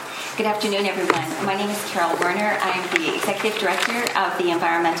Good afternoon, everyone. My name is Carol Werner. I'm the Executive Director of the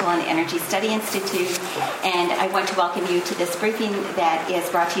Environmental and Energy Study Institute, and I want to welcome you to this briefing that is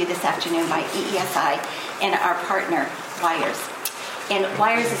brought to you this afternoon by EESI and our partner, WIRES. And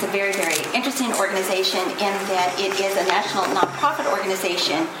WIRES is a very, very interesting organization in that it is a national nonprofit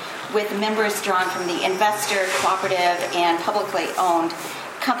organization with members drawn from the investor, cooperative, and publicly owned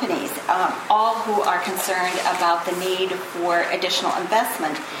companies, all who are concerned about the need for additional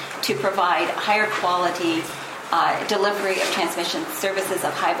investment to provide higher quality delivery of transmission services,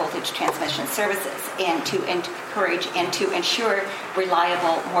 of high voltage transmission services, and to encourage and to ensure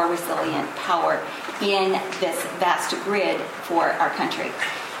reliable, more resilient power in this vast grid for our country.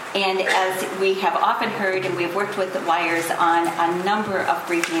 And as we have often heard, and we've worked with the WIRES on a number of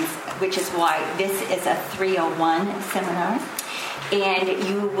briefings, which is why this is a 301 seminar. And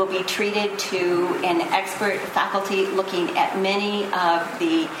you will be treated to an expert faculty looking at many of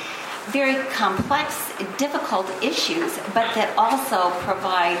the very complex, difficult issues, but that also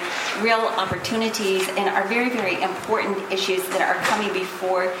provide real opportunities and are very, very important issues that are coming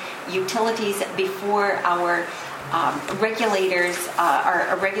before utilities, before our regulators,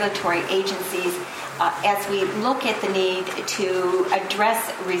 our regulatory agencies, as we look at the need to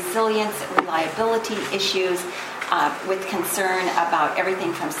address resilience, reliability issues, with concern about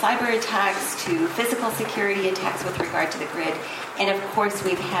everything from cyber attacks to physical security attacks with regard to the grid. And of course,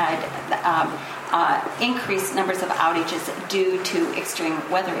 we've had increased numbers of outages due to extreme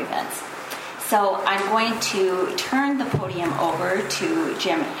weather events. So I'm going to turn the podium over to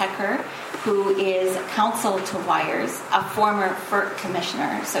Jim Hecker, who is counsel to WIRES, a former FERC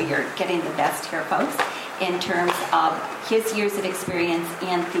commissioner. So you're getting the best here, folks, in terms of his years of experience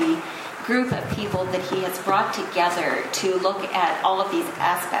and the group of people that he has brought together to look at all of these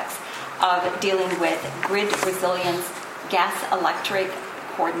aspects of dealing with grid resilience, gas-electric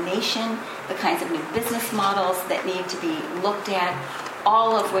coordination, the kinds of new business models that need to be looked at,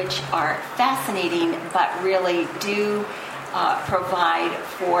 all of which are fascinating but really do provide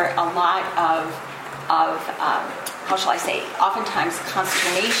for a lot of how shall I say, oftentimes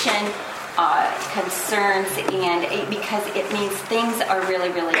consternation, concerns, and because it means things are really,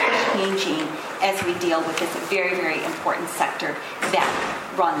 really changing as we deal with this very, very important sector that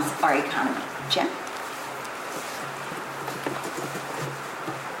runs our economy. Jim?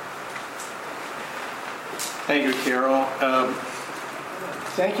 Thank you, Carol.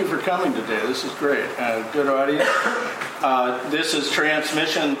 Thank you for coming today. This is great. Good audience. This is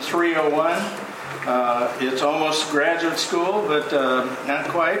Transmission 301. It's almost graduate school, but not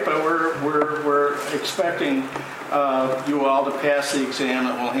quite. But we're expecting you all to pass the exam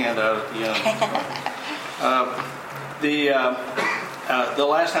that we'll hand out at the end. The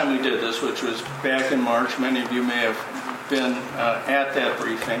last time we did this, which was back in March, many of you may have been at that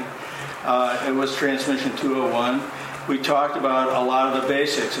briefing. It was Transmission 201. We talked about a lot of the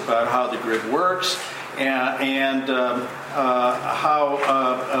basics about how the grid works and how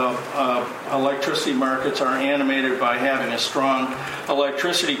electricity markets are animated by having a strong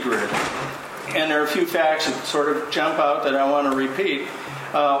electricity grid. And there are a few facts that sort of jump out that I want to repeat.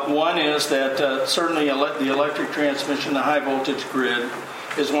 One is that certainly the electric transmission, the high voltage grid,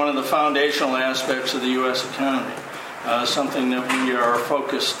 is one of the foundational aspects of the U.S. economy, something that we are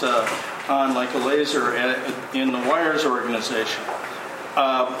focused on like a laser in the WIRES organization.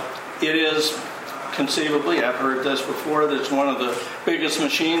 It is conceivably, I've heard this before, that it's one of the biggest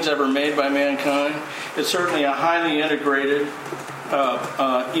machines ever made by mankind. It's certainly a highly integrated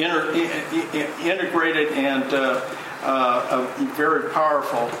and a very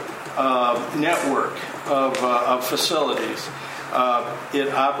powerful network of facilities.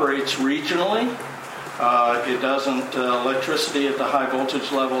 It operates regionally. It doesn't, electricity at the high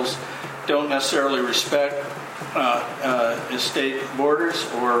voltage levels don't necessarily respect state borders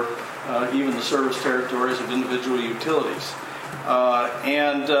or even the service territories of individual utilities.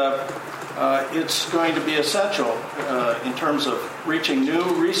 And it's going to be essential in terms of reaching new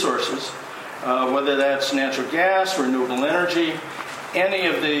resources, whether that's natural gas, renewable energy, any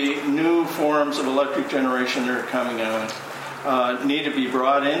of the new forms of electric generation that are coming on need to be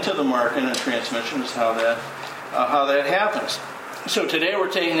brought into the market, and transmission is how that happens. So today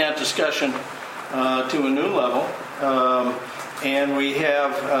we're taking that discussion to a new level. And we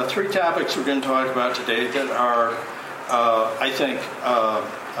have three topics we're going to talk about today that are, I think,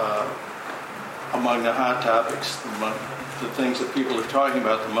 among the hot topics, among the things that people are talking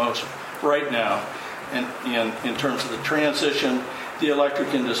about the most right now, in terms of the transition the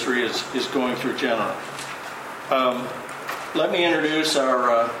electric industry is going through generally. Let me introduce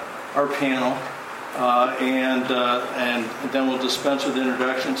our panel. and then we'll dispense with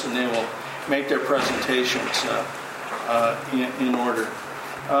introductions, and they will make their presentations in order.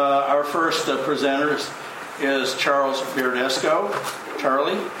 Our first presenter is Charles Berdesco.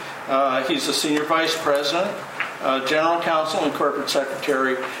 Charlie. He's the Senior Vice President, General Counsel, and Corporate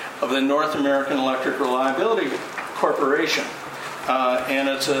Secretary of the North American Electric Reliability Corporation. And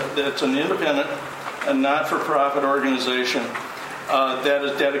it's an independent and not-for-profit organization that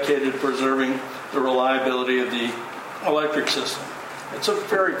is dedicated to preserving the reliability of the electric system. It's a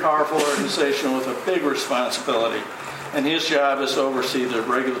very powerful organization with a big responsibility, and his job is to oversee the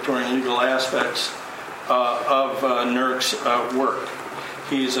regulatory and legal aspects of NERC's work.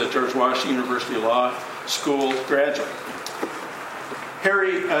 He's a George Washington University Law School graduate.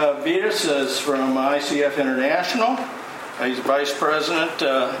 Harry Vitas is from ICF International. He's vice president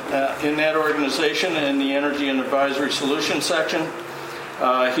in that organization in the Energy and Advisory Solutions section.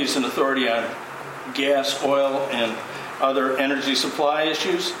 He's an authority on gas, oil, and other energy supply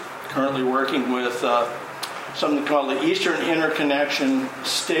issues. Currently working with something called the Eastern Interconnection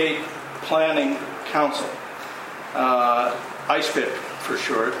State Planning Council, ISPIC for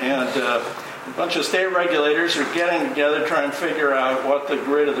short, and a bunch of state regulators are getting together trying to figure out what the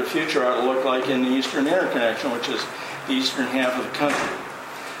grid of the future ought to look like in the Eastern Interconnection, which is the eastern half of the country.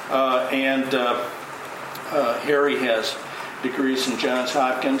 Harry has degrees from Johns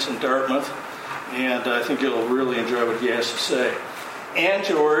Hopkins and Dartmouth, and I think you'll really enjoy what he has to say. Ann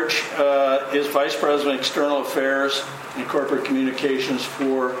George is Vice President of External Affairs and Corporate Communications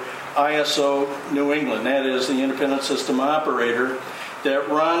for ISO New England. That is the independent system operator that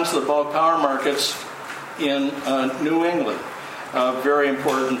runs the bulk power markets in New England. Very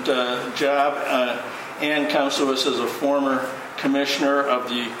important job. Ann comes to us as a former commissioner of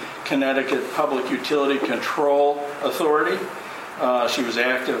the Connecticut Public Utility Control Authority. She was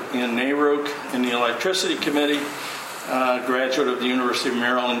active in NARUC in the Electricity Committee, graduate of the University of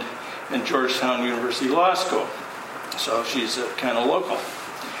Maryland and Georgetown University Law School. So she's kind of local.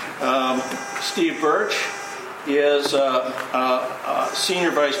 Steve Birch is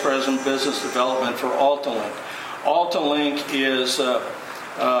Senior Vice President of Business Development for AltaLink. AltaLink is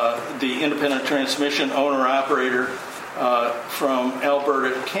the independent transmission owner-operator from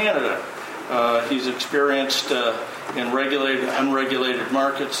Alberta, Canada. He's experienced in regulated and unregulated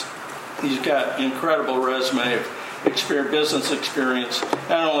markets. He's got an incredible resume of business experience,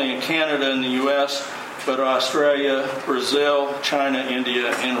 not only in Canada and the U.S., but Australia, Brazil, China,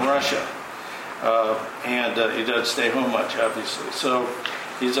 India, and Russia. And he doesn't stay home much, obviously. So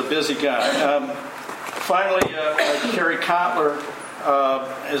he's a busy guy. Finally, Kerry Kotler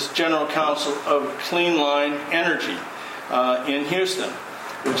is General Counsel of Clean Line Energy in Houston,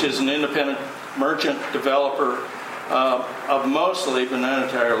 which is an independent merchant developer of mostly, but not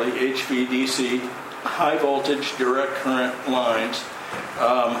entirely, HVDC, high voltage direct current lines,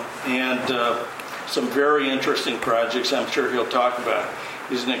 and some very interesting projects I'm sure he'll talk about.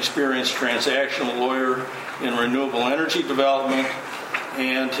 He's an experienced transactional lawyer in renewable energy development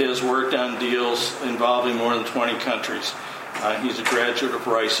and has worked on deals involving more than 20 countries. He's a graduate of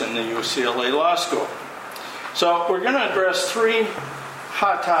Rice and the UCLA Law School. So we're going to address three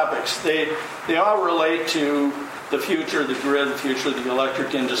hot topics. They all relate to the future of the grid, the future of the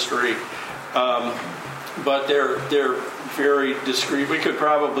electric industry, but they're very discreet. We could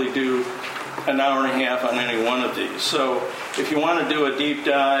probably do an hour and a half on any one of these. So if you want to do a deep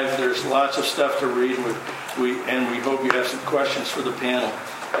dive, there's lots of stuff to read. We hope you have some questions for the panel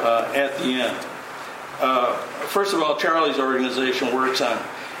at the end. First of all, Charlie's organization works on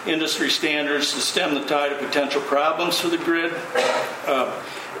industry standards to stem the tide of potential problems for the grid.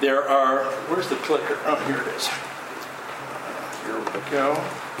 There are, where's the clicker? Oh, here it is. Here we go.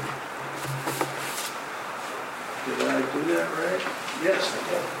 Did I do that right? Yes, I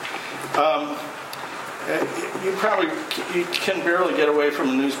did. You can barely get away from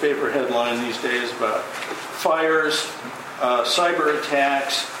a newspaper headline these days about fires, cyber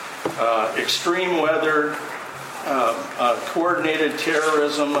attacks, extreme weather, coordinated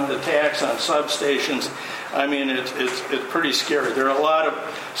terrorism, attacks on substations. I mean, it's pretty scary. There are a lot of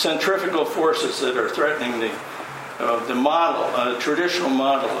centrifugal forces that are threatening the traditional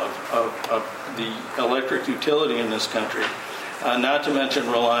model of the electric utility in this country, not to mention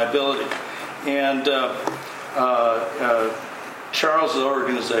reliability. And Charles'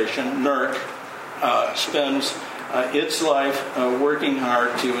 organization, NERC, spends its life working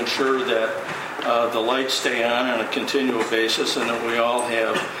hard to ensure that the lights stay on a continual basis and that we all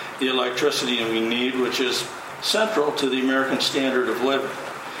have the electricity we need, which is central to the American standard of living.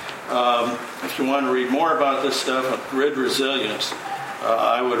 If you want to read more about this stuff, grid resilience,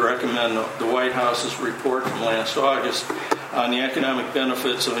 I would recommend the White House's report from last August on the economic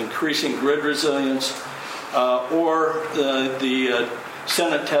benefits of increasing grid resilience, or the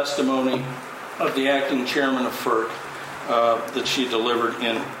Senate testimony of the acting chairman of FERC that she delivered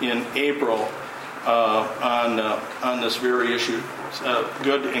in April on this very issue.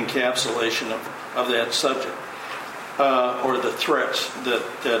 Good encapsulation of that subject, or the threats that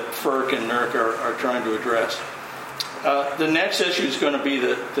FERC and NERC are trying to address. The next issue is going to be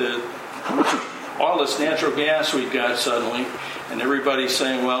all this natural gas we've got suddenly, and everybody's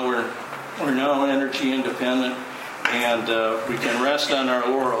saying, well, we're now energy independent and we can rest on our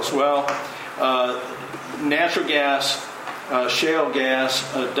laurels. Well, natural gas, shale gas,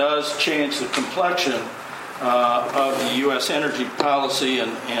 does change the complexion of the U.S. energy policy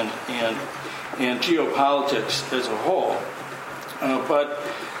and geopolitics as a whole. But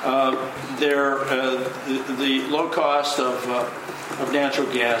the low cost of natural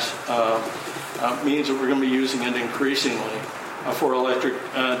gas means that we're going to be using it increasingly for electric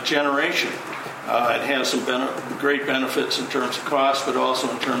generation. It has some great benefits in terms of cost, but also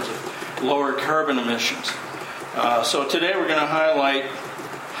in terms of lower carbon emissions. So today we're going to highlight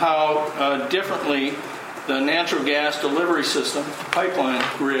how differently the natural gas delivery system, pipeline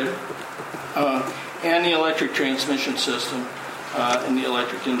grid, and the electric transmission system in the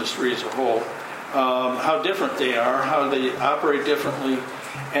electric industry as a whole, how different they are, how they operate differently,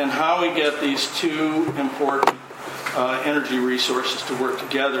 and how we get these two important energy resources to work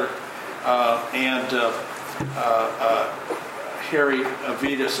together. Harry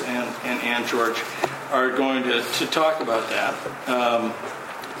Vitas and Ann George are going to talk about that.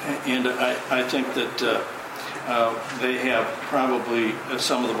 And I think that they have probably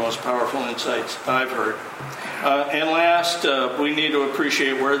some of the most powerful insights I've heard. And last, we need to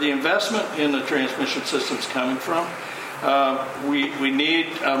appreciate where the investment in the transmission system is coming from. We need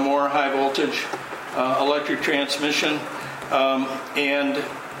more high voltage electric transmission, and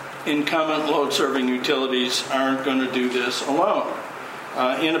incumbent load-serving utilities aren't going to do this alone.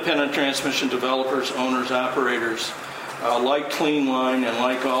 Independent transmission developers, owners, operators, like Cleanline and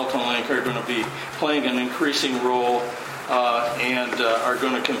like AltaLink, are going to be playing an increasing role and are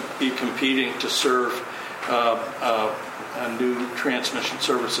going to be competing to serve new transmission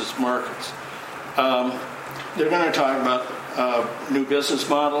services markets. They're going to talk about new business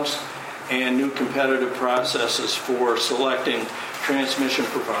models and new competitive processes for selecting transmission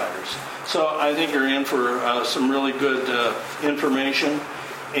providers. So I think you're in for some really good information,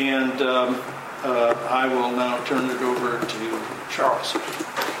 and I will now turn it over to Charles.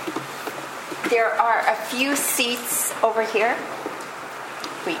 There are a few seats over here.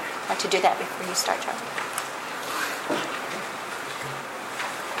 We want to do that before you start, Charles.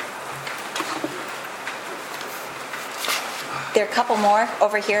 There are a couple more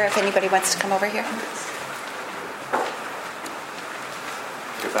over here if anybody wants to come over here.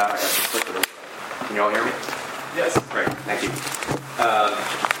 With that, I got to flip it over. Can you all hear me? Yes. Great, thank you.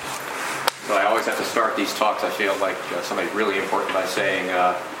 So I always have to start these talks, I feel like somebody really important, by saying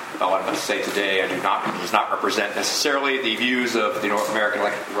what I'm about to say today does not represent necessarily the views of the North American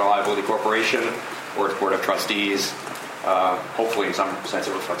Electric Reliability Corporation or its Board of Trustees. Hopefully in some sense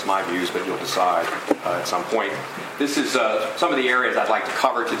it reflects my views, but you'll decide at some point. This is some of the areas I'd like to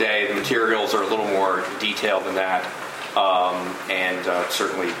cover today. The materials are a little more detailed than that. And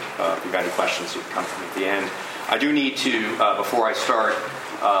certainly, if you've got any questions, you can come to me at the end. I do need to, before I start,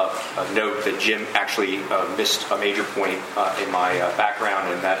 note that Jim actually missed a major point in my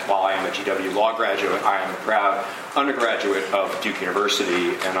background, and that while I am a GW Law graduate, I am a proud undergraduate of Duke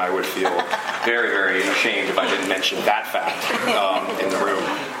University, and I would feel very, very ashamed if I didn't mention that fact in the room.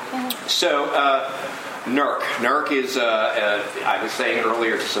 So, NERC. NERC is, I was saying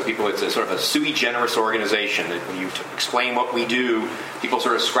earlier to some people, it's a sort of a sui generis organization that when you explain what we do, people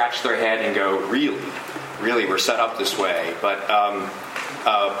sort of scratch their head and go, really, we're set up this way. But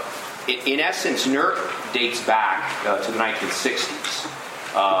in essence, NERC dates back to the 1960s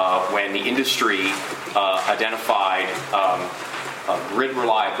when the industry identified grid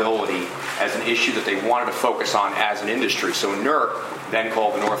reliability as an issue that they wanted to focus on as an industry. So NERC, then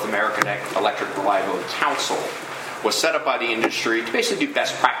called the North American Electric Reliability Council, was set up by the industry to basically do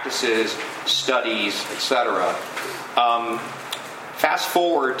best practices, studies, etc. Fast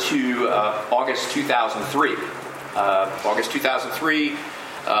forward to August 2003. August 2003,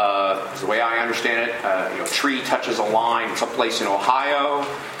 the way I understand it, a tree touches a line someplace in Ohio,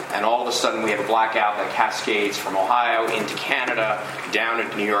 and all of a sudden we have a blackout that cascades from Ohio into Canada, down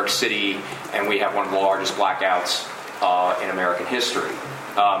into New York City, and we have one of the largest blackouts in American history.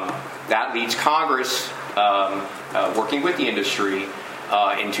 That leads Congress, working with the industry,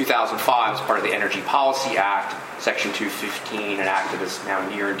 in 2005 as part of the Energy Policy Act, Section 215, an act that is now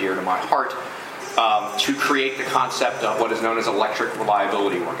near and dear to my heart, to create the concept of what is known as Electric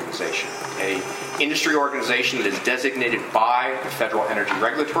Reliability Organization, a industry organization that is designated by the Federal Energy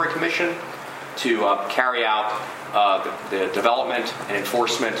Regulatory Commission to carry out the development and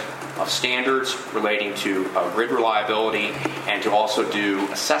enforcement of standards relating to grid reliability and to also do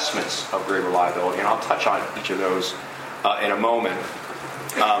assessments of grid reliability. And I'll touch on each of those in a moment.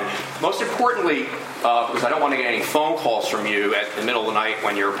 Most importantly, because I don't want to get any phone calls from you at the middle of the night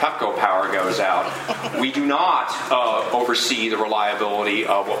when your Pepco power goes out, we do not oversee the reliability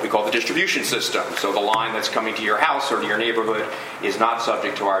of what we call the distribution system. So the line that's coming to your house or to your neighborhood is not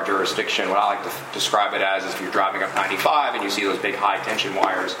subject to our jurisdiction. What I like to describe it as is if you're driving up 95 and you see those big high-tension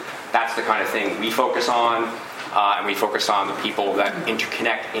wires, that's the kind of thing we focus on, and we focus on the people that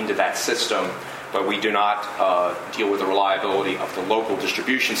interconnect into that system. But we do not deal with the reliability of the local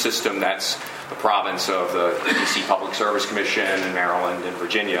distribution system. That's the province of the D.C. Public Service Commission in Maryland and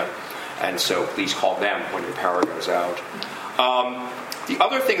Virginia. And so please call them when your power goes out. The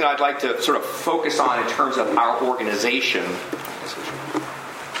other thing that I'd like to sort of focus on in terms of our organization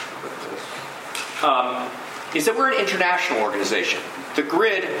is that we're an international organization. The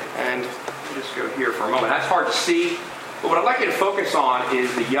grid, and I'll just go here for a moment, that's hard to see. But what I'd like you to focus on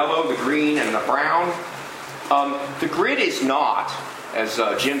is the yellow, the green, and the brown. The grid is not, as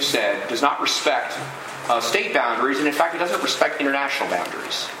Jim said, does not respect state boundaries, and in fact, it doesn't respect international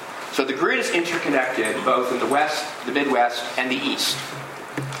boundaries. So the grid is interconnected both in the West, the Midwest, and the East.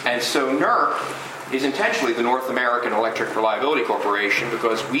 And so NERC is intentionally the North American Electric Reliability Corporation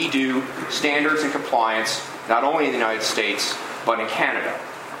because we do standards and compliance not only in the United States, but in Canada.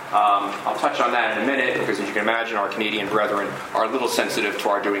 I'll touch on that in a minute because, as you can imagine, our Canadian brethren are a little sensitive to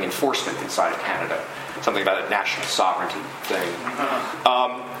our doing enforcement inside of Canada, something about a national sovereignty thing.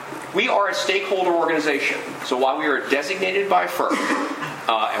 We are a stakeholder organization, so while we are designated by FERC,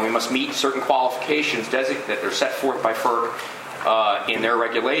 and we must meet certain qualifications that are set forth by FERC in their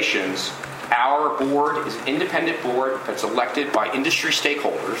regulations, our board is an independent board that's elected by industry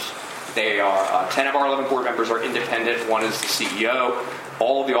stakeholders. They are 10 of our 11 board members are independent. One is the CEO.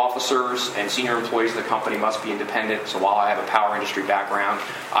 All of the officers and senior employees of the company must be independent. So while I have a power industry background,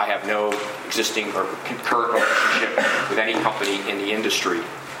 I have no existing or concurrent relationship with any company in the industry.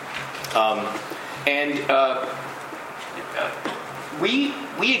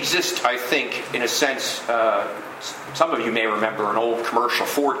 We exist, I think, in a sense. Some of you may remember an old commercial,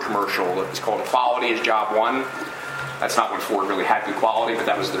 Ford commercial, that was called "Quality is Job One." That's not when Ford really had good quality, but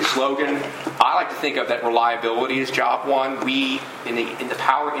that was their slogan. I like to think of that reliability as job one. We, in the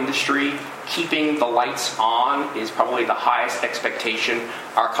power industry, keeping the lights on is probably the highest expectation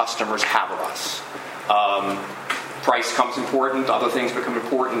our customers have of us. Price comes important, other things become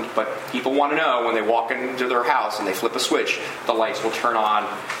important, but people want to know when they walk into their house and they flip a switch, the lights will turn on.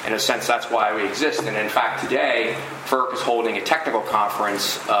 In a sense, that's why we exist. And in fact, today, FERC is holding a technical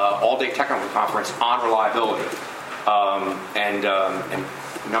conference, all-day technical conference on reliability. And a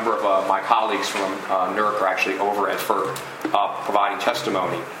number of my colleagues from NERC are actually over at FERC providing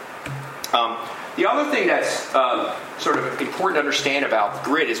testimony. The other thing that's sort of important to understand about the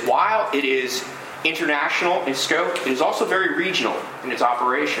grid is while it is international in scope, it is also very regional in its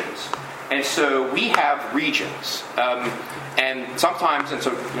operations. And so we have regions. And sometimes, and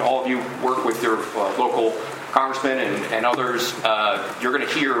so all of you work with your local congressmen and others, you're going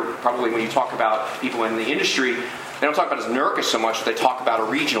to hear probably when you talk about people in the industry, they don't talk about it as NERC so much, they talk about a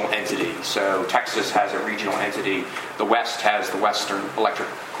regional entity. So Texas has a regional entity. The West has the Western Electric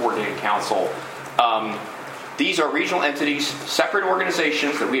Coordinating Council. These are regional entities, separate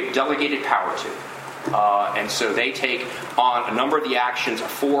organizations that we have delegated power to. And so they take on a number of the actions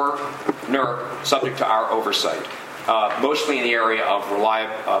for NERC subject to our oversight, mostly in the area of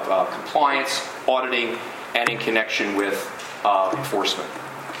compliance, auditing, and in connection with enforcement.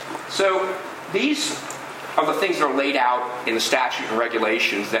 So these are the things that are laid out in the statute and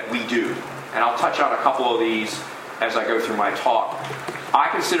regulations that we do. And I'll touch on a couple of these as I go through my talk. I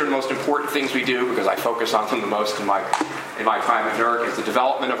consider the most important things we do, because I focus on them the most in my time at NERC, is the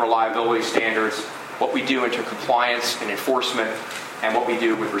development of reliability standards, what we do into compliance and enforcement, and what we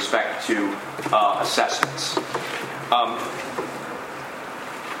do with respect to assessments.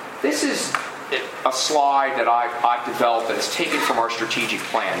 This is a slide that I've developed that is taken from our strategic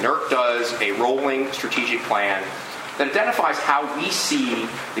plan. NERC does a rolling strategic plan that identifies how we see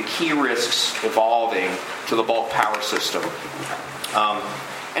the key risks evolving to the bulk power system.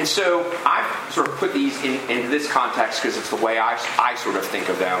 And so I've sort of put these in this context because it's the way I sort of think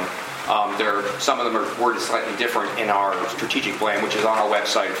of them. Some of them are worded slightly different in our strategic plan, which is on our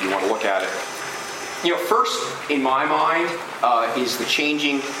website if you want to look at it. First in my mind is the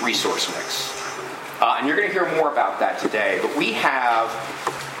changing resource mix. And you're going to hear more about that today. But we have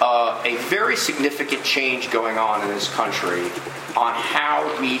a very significant change going on in this country on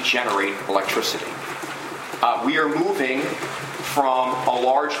how we generate electricity. We are moving from a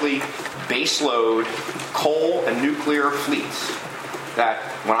largely baseload coal and nuclear fleets that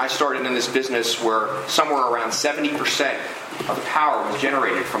when I started in this business were somewhere around 70% of the power was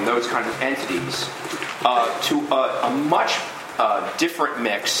generated from those kinds of entities to a much different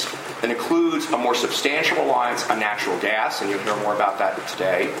mix that includes a more substantial reliance on natural gas, and you'll hear more about that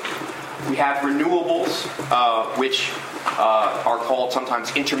today. We have renewables, which are called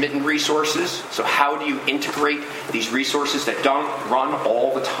sometimes intermittent resources. So how do you integrate these resources that don't run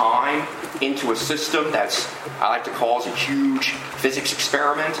all the time into a system that's, I like to call, is a huge physics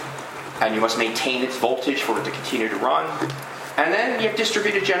experiment, and you must maintain its voltage for it to continue to run. And then you have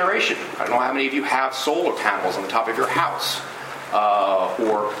distributed generation. I don't know how many of you have solar panels on the top of your house.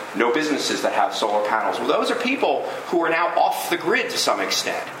 Or know businesses that have solar panels. Well, those are people who are now off the grid to some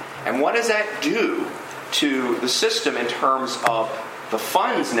extent. And what does that do to the system in terms of the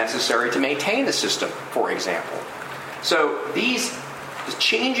funds necessary to maintain the system, for example? So the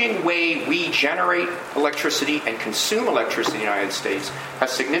changing way we generate electricity and consume electricity in the United States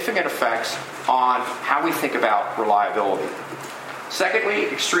has significant effects on how we think about reliability. Secondly,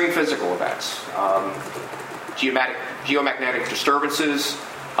 extreme physical events. Geomagnetic disturbances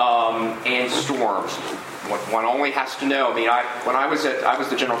and storms. One only has to know. I was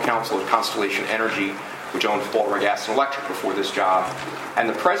the general counsel of Constellation Energy, which owned Baltimore Gas and Electric before this job, and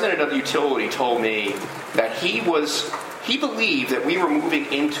the president of the utility told me that he believed that we were moving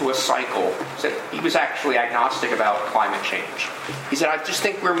into a cycle. He was actually agnostic about climate change. He said, I just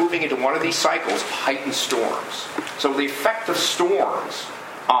think we're moving into one of these cycles of heightened storms. So the effect of storms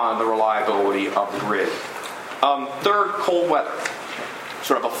on the reliability of the grid. Third, cold weather.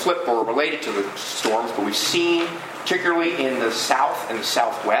 Sort of a flip or related to the storms, but we've seen, particularly in the south and the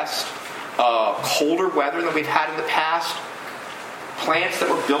southwest, colder weather than we've had in the past. Plants that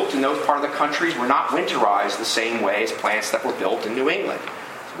were built in those part of the countries were not winterized the same way as plants that were built in New England.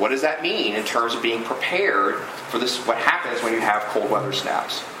 What does that mean in terms of being prepared for this? What happens when you have cold weather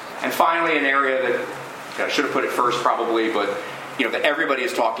snaps? And finally, an area that I should have put it first probably, but that everybody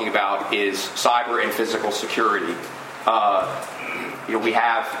is talking about is cyber and physical security. We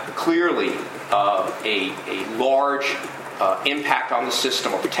have clearly a large impact on the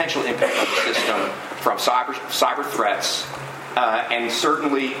system, or potential impact on the system, from cyber threats. And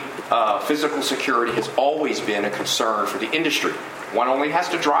certainly physical security has always been a concern for the industry. One only has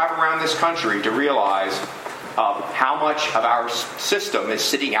to drive around this country to realize how much of our system is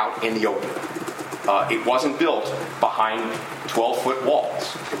sitting out in the open. It wasn't built behind 12-foot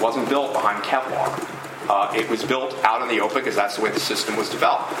walls. It wasn't built behind Kevlar. It was built out in the open because that's the way the system was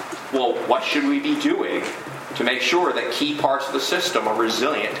developed. Well, what should we be doing to make sure that key parts of the system are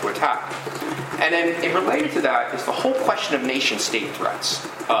resilient to attack? And then related to that is the whole question of nation-state threats.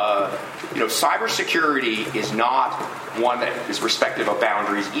 Cybersecurity is not one that is respective of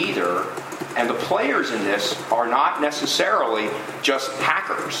boundaries either. And the players in this are not necessarily just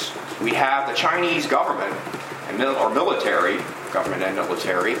hackers. We have the Chinese government or military, government and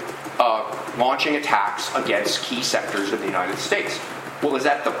military, launching attacks against key sectors of the United States. Well, is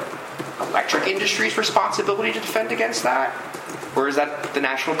that the electric industry's responsibility to defend against that? Or is that the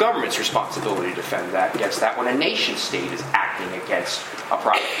national government's responsibility to defend against that when a nation state is acting against a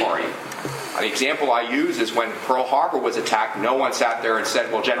private party? The example I use is when Pearl Harbor was attacked, no one sat there and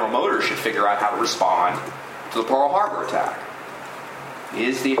said, well, General Motors should figure out how to respond to the Pearl Harbor attack.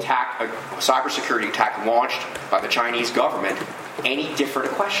 Is the attack, a cybersecurity attack launched by the Chinese government, any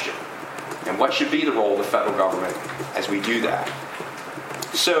different a question? And what should be the role of the federal government as we do that?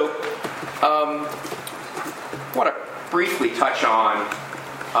 So, I want to briefly touch on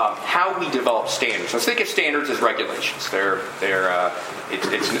how we develop standards. Let's think of standards as regulations.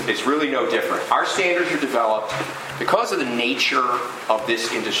 It's really no different. Our standards are developed because of the nature of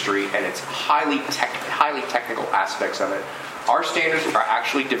this industry and its highly technical aspects of it. Our standards are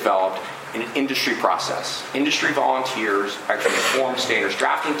actually developed in an industry process. Industry volunteers actually form standards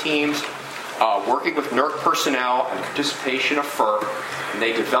drafting teams, working with NERC personnel and the participation of FERC, and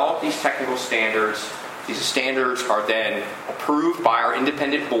they develop these technical standards. These standards are then approved by our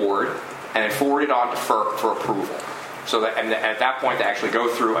independent board and then forwarded on to FERC for approval. So that, and at that point, they actually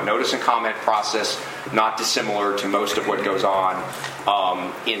go through a notice and comment process, not dissimilar to most of what goes on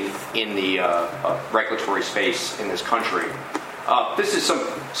in the regulatory space in this country. This is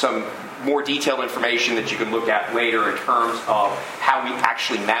some more detailed information that you can look at later in terms of how we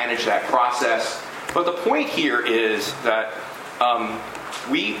actually manage that process. But the point here is that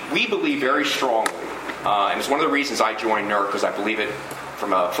we believe very strongly, and it's one of the reasons I joined NERC, because I believe it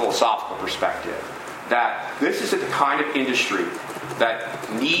from a philosophical perspective, that this is the kind of industry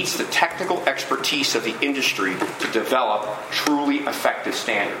that needs the technical expertise of the industry to develop truly effective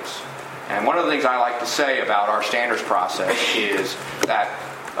standards. And one of the things I like to say about our standards process is that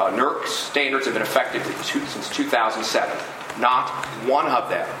NERC standards have been effective since 2007. Not one of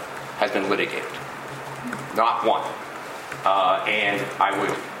them has been litigated. Not one. And I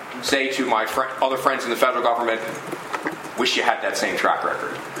would say to my other friends in the federal government, wish you had that same track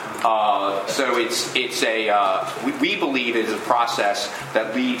record. So we believe it is a process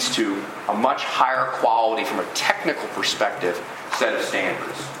that leads to a much higher quality from a technical perspective set of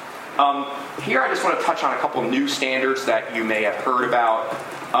standards. Here I just want to touch on a couple of new standards that you may have heard about.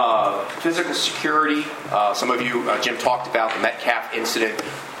 Physical security. Some of you, Jim talked about the Metcalf incident.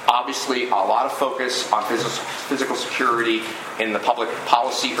 Obviously, a lot of focus on physical security in the public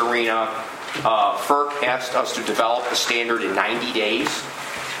policy arena. FERC asked us to develop a standard in 90 days,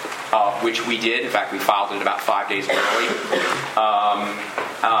 which we did. In fact, we filed it about 5 days early.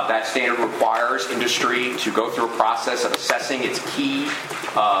 That standard requires industry to go through a process of assessing its key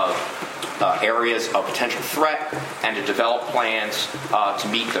areas of potential threat and to develop plans to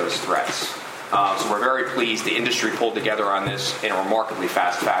meet those threats. So we're very pleased the industry pulled together on this in a remarkably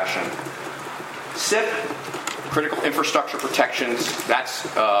fast fashion. CIP, critical infrastructure protections, that's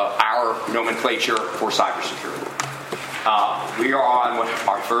our nomenclature for cybersecurity. We are on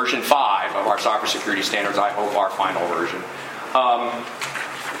our version 5 of our cybersecurity standards, I hope our final version.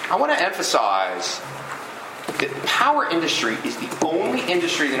 I want to emphasize that the power industry is the only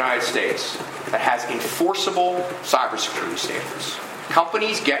industry in the United States that has enforceable cybersecurity standards.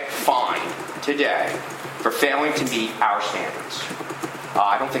 Companies get fined today for failing to meet our standards.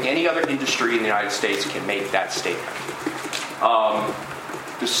 I don't think any other industry in the United States can make that statement.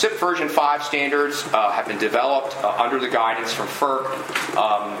 The CIP version 5 standards have been developed under the guidance from FERC.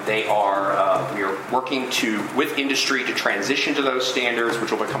 We are working with industry to transition to those standards,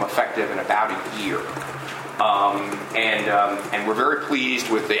 which will become effective in about a year. And we're very pleased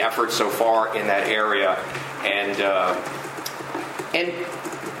with the efforts so far in that area. And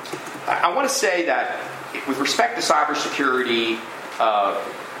I want to say that with respect to cybersecurity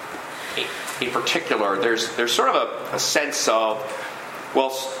in particular, there's sort of a sense of, well,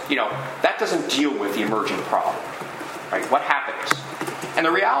 that doesn't deal with the emerging problem, right? What happens? And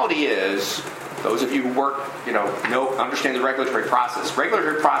the reality is, those of you who work, understand the regulatory process.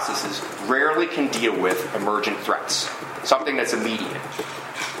 Regulatory processes rarely can deal with emergent threats, something that's immediate.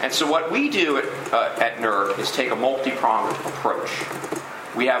 And so what we do at NERC is take a multi-pronged approach.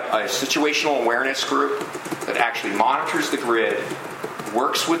 We have a situational awareness group that actually monitors the grid,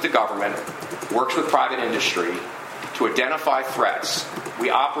 works with the government, works with private industry to identify threats. We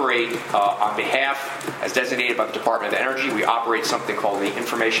operate on behalf, as designated by the Department of Energy, we operate something called the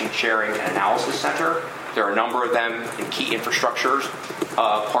Information Sharing and Analysis Center. There are a number of them in key infrastructures,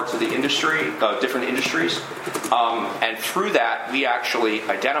 parts of the industry, different industries. And through that, we actually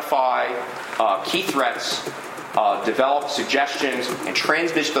identify key threats, develop suggestions, and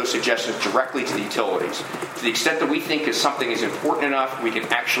transmit those suggestions directly to the utilities. To the extent that we think something is important enough, we can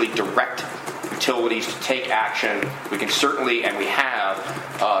actually direct utilities to take action. We can certainly, and we have,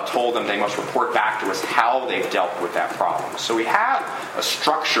 told them they must report back to us how they've dealt with that problem. So we have a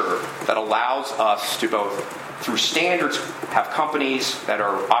structure that allows us to both, through standards, have companies that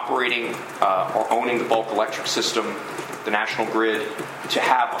are operating or owning the bulk electric system, the national grid, to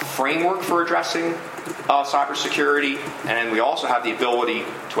have a framework for addressing cybersecurity, and then we also have the ability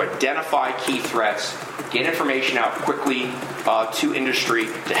to identify key threats, get information out quickly to industry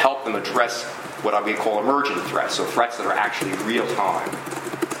to help them address what we call emergent threats, so threats that are actually real time.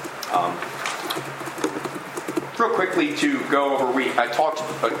 Real quickly to go over,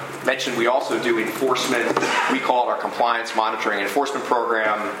 mentioned we also do enforcement. We call it our Compliance Monitoring and Enforcement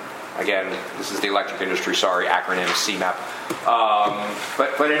Program. Again, this is the electric industry, acronym CMEP.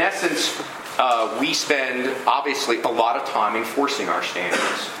 But in essence, we spend, obviously, a lot of time enforcing our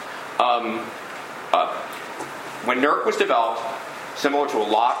standards. When NERC was developed, similar to a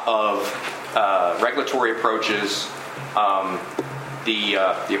lot of regulatory approaches,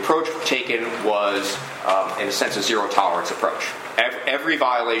 the approach taken was, in a sense, a zero-tolerance approach. Every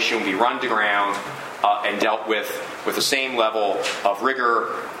violation would be run to ground and dealt with the same level of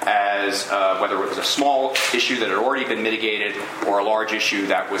rigor as whether it was a small issue that had already been mitigated or a large issue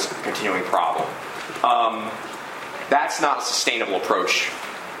that was a continuing problem. That's not a sustainable approach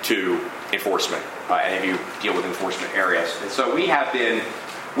to enforcement. Any of you deal with enforcement areas. And so we have been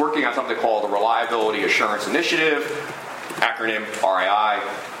working on something called the Reliability Assurance Initiative, acronym RAI,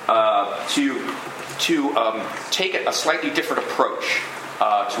 to take a slightly different approach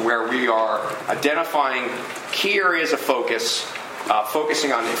to where we are identifying key areas of focus,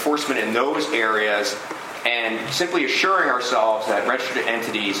 focusing on enforcement in those areas, and simply assuring ourselves that registered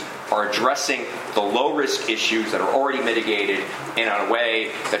entities are addressing the low-risk issues that are already mitigated in a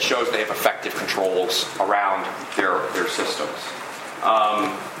way that shows they have effective controls around their systems.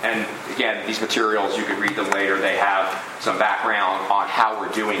 And again, these materials, you can read them later. They have some background on how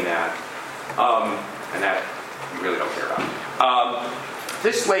we're doing that. And that you really don't care about.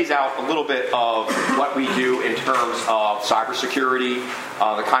 This lays out a little bit of what we do in terms of cybersecurity,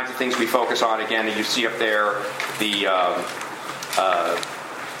 the kinds of things we focus on. Again, you see up there the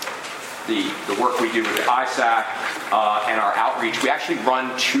work we do with the ISAC and our outreach. We actually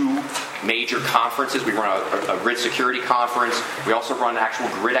run 2 major conferences. We run a grid security conference. We also run actual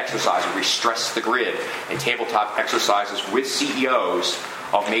grid exercises where we stress the grid and tabletop exercises with CEOs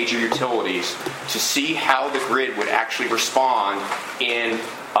of major utilities to see how the grid would actually respond in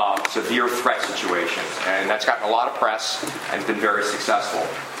severe threat situations. And that's gotten a lot of press and has been very successful.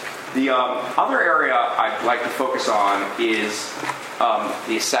 The other area I'd like to focus on is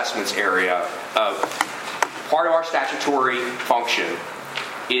the assessments area. Part of our statutory function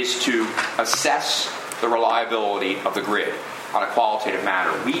is to assess the reliability of the grid on a qualitative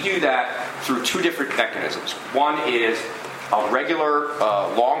manner. We do that through 2 different mechanisms. One is a regular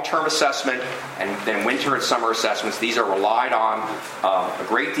long-term assessment, and then winter and summer assessments. These are relied on a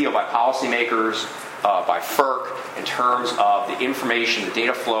great deal by policymakers, by FERC, in terms of the information, the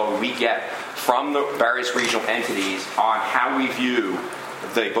data flow we get from the various regional entities on how we view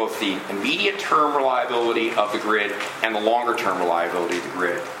both the immediate term reliability of the grid and the longer term reliability of the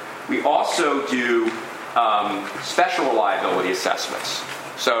grid. We also do special reliability assessments.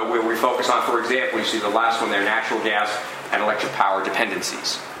 So where we focus on, for example, you see the last one there, natural gas and electric power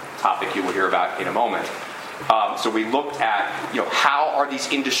dependencies, a topic you will hear about in a moment. So we looked at, how are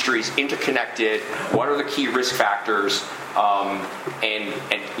these industries interconnected? What are the key risk factors? And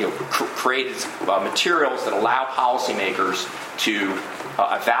created materials that allow policymakers to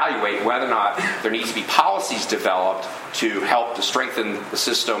evaluate whether or not there needs to be policies developed to help to strengthen the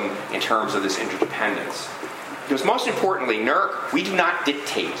system in terms of this interdependence. Because most importantly, NERC, we do not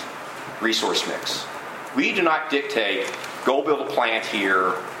dictate resource mix. We do not dictate, go build a plant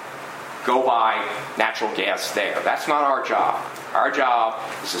here, go buy natural gas there. That's not our job. Our job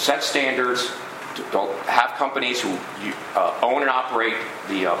is to set standards, to have companies who own and operate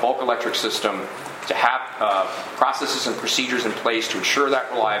the bulk electric system, to have processes and procedures in place to ensure that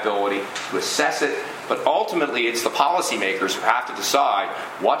reliability, to assess it. But ultimately, it's the policymakers who have to decide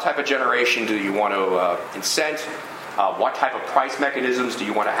what type of generation do you want to incent, what type of price mechanisms do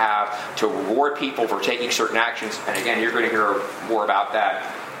you want to have to reward people for taking certain actions. And again, you're going to hear more about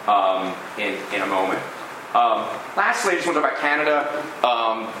that in a moment. Lastly, I just want to talk about Canada.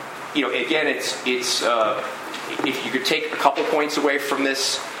 Again, it's if you could take a couple points away from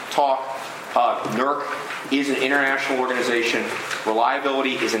this talk, NERC is an international organization.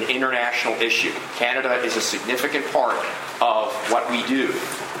 Reliability is an international issue. Canada is a significant part of what we do.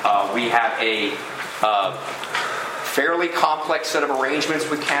 We have a fairly complex set of arrangements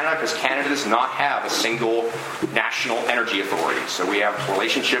with Canada because Canada does not have a single national energy authority. So we have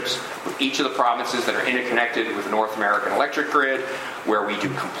relationships with each of the provinces that are interconnected with the North American electric grid, where we do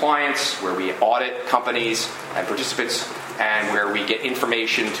compliance, where we audit companies and participants, and where we get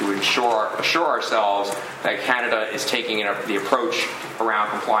information to assure ourselves that Canada is taking the approach around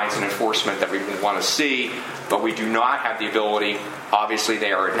compliance and enforcement that we want to see, but we do not have the ability. Obviously,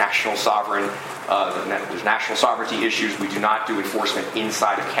 they are a national sovereign. There's national sovereignty issues. We do not do enforcement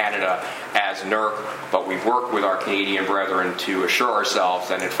inside of Canada as NERC, but we work with our Canadian brethren to assure ourselves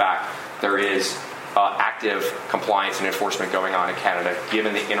that, in fact, there is active compliance and enforcement going on in Canada,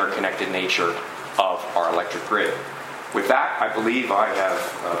 given the interconnected nature of our electric grid. With that, I believe I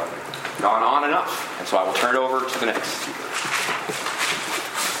have gone on enough, and so I will turn it over to the next speaker.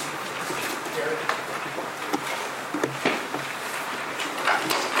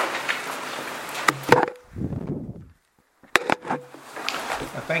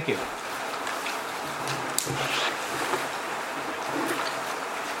 Thank you.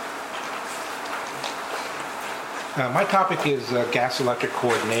 My topic is gas-electric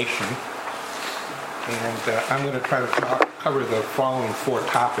coordination, and I'm going to try to cover the following 4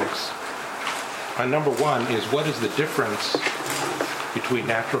 topics. Number 1 is, what is the difference between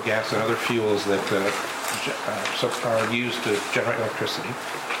natural gas and other fuels that are used to generate electricity.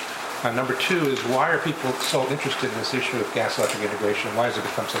 Number two is, why are people so interested in this issue of gas-electric integration? Why has it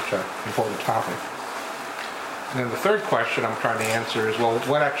become such an important topic? And then the third question I'm trying to answer is, well,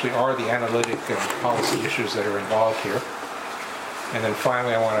 what actually are the analytic and policy issues that are involved here? And then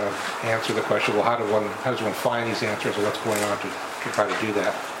finally, I want to answer the question, well, how does one find these answers, or what's going on to try to do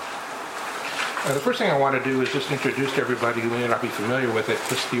that? The first thing I want to do is just introduce to everybody who may not be familiar with it,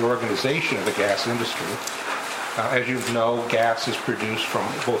 just the organization of the gas industry. As you know, gas is produced from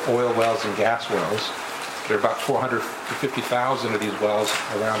both oil wells and gas wells. There are about 450,000 of these wells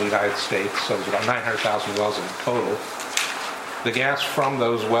around the United States, so there's about 900,000 wells in total. The gas from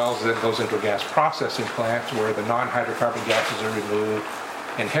those wells then goes into a gas processing plant where the non-hydrocarbon gases are removed,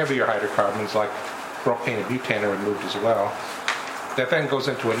 and heavier hydrocarbons like propane and butane are removed as well. That then goes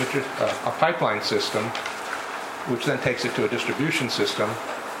into a pipeline system, which then takes it to a distribution system,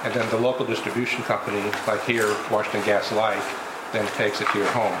 and then the local distribution company, like here, Washington Gas Light, then takes it to your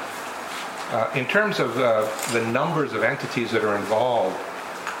home. In terms of the numbers of entities that are involved,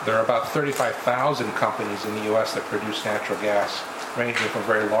 there are about 35,000 companies in the U.S. that produce natural gas, ranging from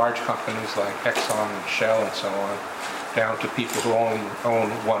very large companies like Exxon and Shell and so on, down to people who only own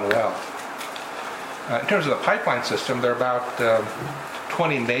one well. In terms of the pipeline system, there are about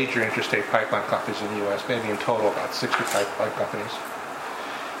 20 major interstate pipeline companies in the U.S., maybe in total about 60 pipeline companies.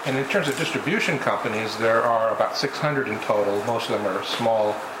 And in terms of distribution companies, there are about 600 in total. Most of them are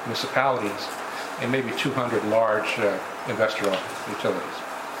small municipalities, and maybe 200 large investor-owned utilities.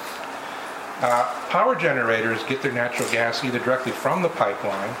 Power generators get their natural gas either directly from the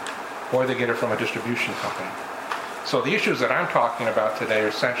pipeline, or they get it from a distribution company. So the issues that I'm talking about today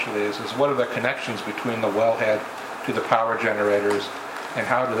essentially is what are the connections between the wellhead to the power generators, and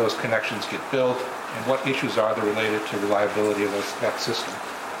how do those connections get built, and what issues are there related to reliability of that system.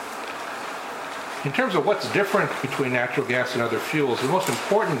 In terms of what's different between natural gas and other fuels, the most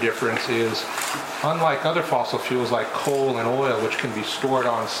important difference is, unlike other fossil fuels like coal and oil, which can be stored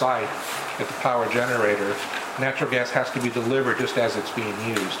on site at the power generator, natural gas has to be delivered just as it's being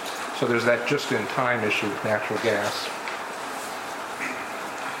used. So there's that just-in-time issue with natural gas.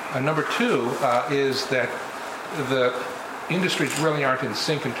 Number two is that the industries really aren't in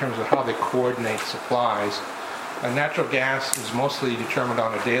sync in terms of how they coordinate supplies. Natural gas is mostly determined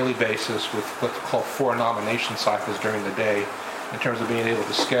on a daily basis with what's called 4 nomination cycles during the day in terms of being able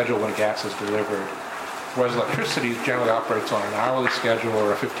to schedule when gas is delivered, whereas electricity generally operates on an hourly schedule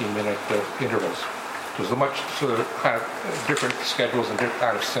or a 15-minute intervals. So there's much sort of kind of different schedules and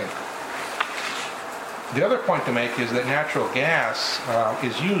out of sync. The other point to make is that natural gas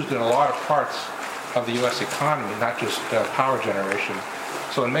is used in a lot of parts of the U.S. economy, not just power generation.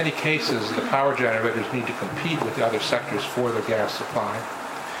 So in many cases, the power generators need to compete with the other sectors for their gas supply.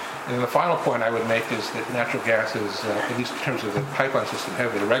 And then the final point I would make is that natural gas is, at least in terms of the pipeline system,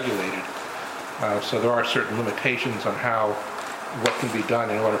 heavily regulated. So there are certain limitations on what can be done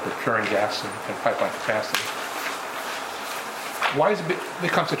in order to procuring gas and pipeline capacity. Why has it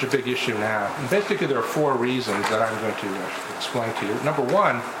become such a big issue now? And basically there are 4 reasons that I'm going to explain to you. Number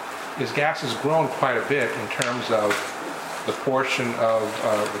one is gas has grown quite a bit in terms of the portion of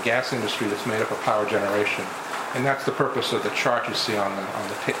the gas industry that's made up of power generation, and that's the purpose of the chart you see on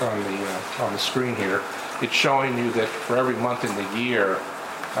the screen here. It's showing you that for every month in the year,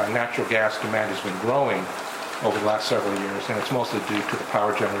 natural gas demand has been growing over the last several years, and it's mostly due to the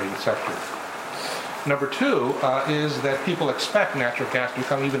power generating sector. Number two is that people expect natural gas to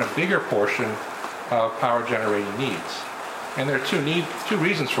become even a bigger portion of power generating needs. And there are two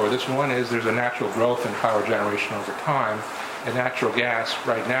reasons for this. One is there's a natural growth in power generation over time, and natural gas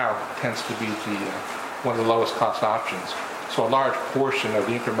right now tends to be one of the lowest cost options. So a large portion of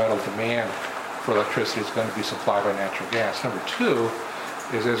the incremental demand for electricity is going to be supplied by natural gas. Number two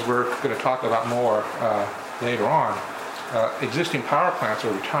is, as we're going to talk about more later on, existing power plants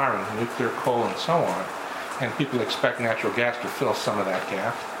are retiring, nuclear, coal, and so on, and people expect natural gas to fill some of that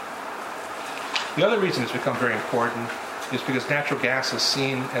gap. The other reason it's become very important is because natural gas is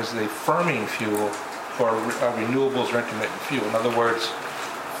seen as the firming fuel for renewables or intermittent fuel. In other words,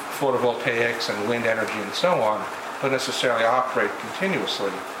 photovoltaics and wind energy and so on don't necessarily operate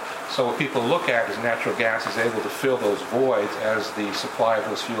continuously. So what people look at is natural gas is able to fill those voids as the supply of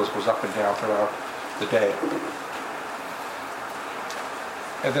those fuels goes up and down throughout the day.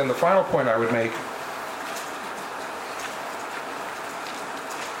 And then the final point I would make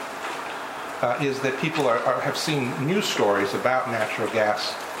is that people have seen news stories about natural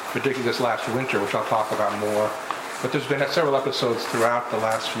gas, particularly this last winter, which I'll talk about more. But there's been several episodes throughout the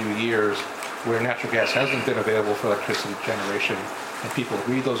last few years where natural gas hasn't been available for electricity generation, and people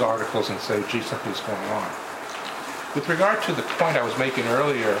read those articles and say, gee, something's going on. With regard to the point I was making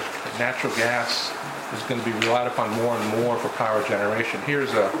earlier, that natural gas is going to be relied upon more and more for power generation,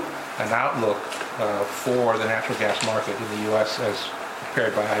 here's an outlook for the natural gas market in the U.S. as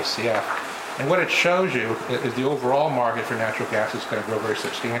prepared by ICF. And what it shows you is the overall market for natural gas is going to grow very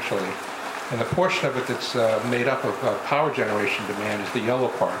substantially. And the portion of it that's made up of power generation demand is the yellow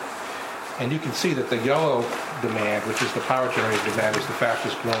part. And you can see that the yellow demand, which is the power generated demand, is the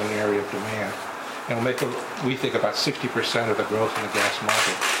fastest growing area of demand. And will make, we think, about 60% of the growth in the gas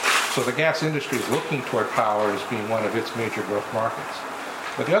market. So the gas industry is looking toward power as being one of its major growth markets.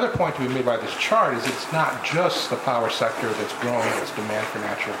 But the other point to be made by this chart is it's not just the power sector that's growing its demand for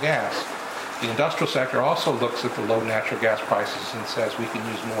natural gas. The industrial sector also looks at the low natural gas prices and says we can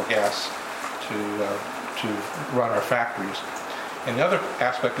use more gas to run our factories. And the other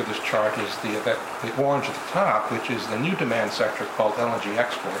aspect of this chart is the orange at the top, which is the new demand sector called LNG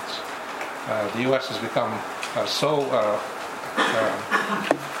exports. The U.S. has become has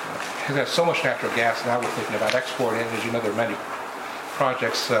so much natural gas now we're thinking about exporting. As you know, there are many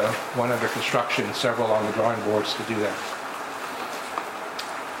projects, one under construction, several on the drawing boards to do that.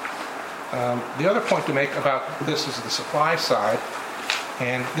 The other point to make about this is the supply side,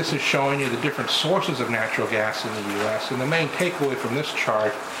 and this is showing you the different sources of natural gas in the U.S. And the main takeaway from this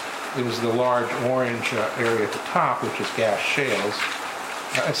chart is the large orange area at the top, which is gas shales.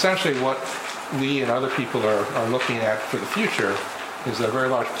 Essentially what we and other people are looking at for the future is a very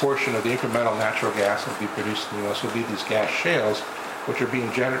large portion of the incremental natural gas that will be produced in the U.S. will be these gas shales, which are being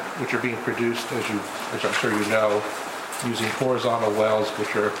produced, as I'm sure you know, using horizontal wells,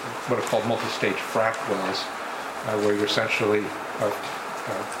 which are what are called multi-stage frac wells, where you're essentially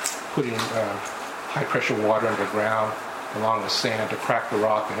putting high-pressure water underground along with sand to crack the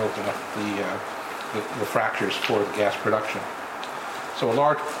rock and open up the fractures for the gas production. So a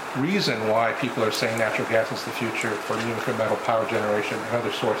large reason why people are saying natural gas is the future for new incremental power generation and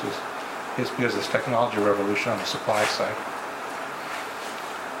other sources is because of this technology revolution on the supply side.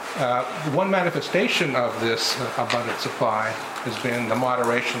 One manifestation of this abundant supply has been the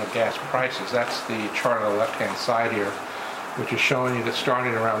moderation of gas prices. That's the chart on the left-hand side here, which is showing you that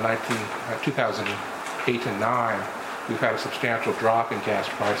starting around 2008 and 9, we've had a substantial drop in gas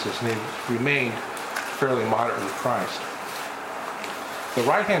prices, and they've remained fairly moderately priced. The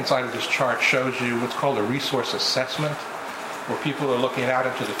right-hand side of this chart shows you what's called a resource assessment, where people are looking out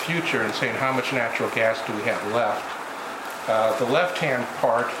into the future and saying how much natural gas do we have left. The left-hand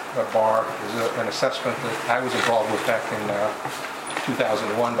bar is an assessment that I was involved with back in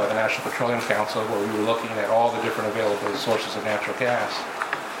 2001 by the National Petroleum Council, where we were looking at all the different available sources of natural gas,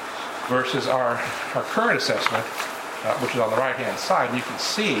 versus our current assessment, which is on the right-hand side. You can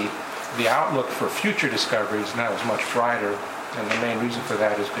see the outlook for future discoveries now is much brighter, and the main reason for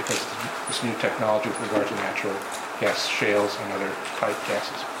that is because of this new technology with regard to natural gas shales and other tight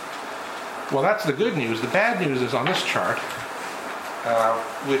gases. Well, that's the good news. The bad news is on this chart,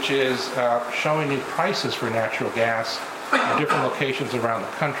 which is showing you prices for natural gas in different locations around the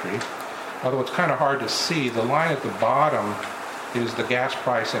country. Although it's kind of hard to see, the line at the bottom is the gas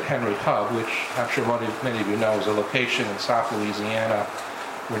price at Henry Hub, which I'm sure many of you know is a location in South Louisiana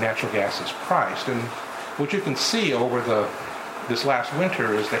where natural gas is priced. And what you can see over this last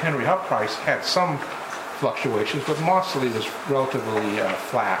winter is the Henry Hub price had some fluctuations, but mostly was relatively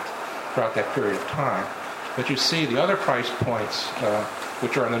flat throughout that period of time. But you see the other price points,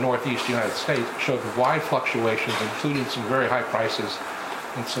 which are in the northeast United States, showed wide fluctuations, including some very high prices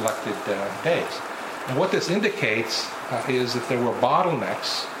in selected days. And what this indicates is that there were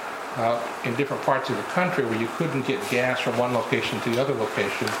bottlenecks in different parts of the country where you couldn't get gas from one location to the other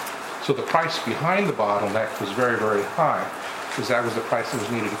location. So the price behind the bottleneck was very, very high, because that was the price that was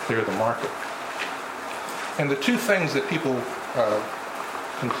needed to clear the market. And the two things that people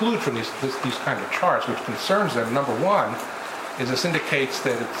conclude from these kind of charts, which concerns them, number one, is this indicates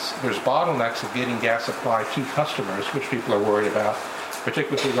that there's bottlenecks of getting gas supply to customers, which people are worried about,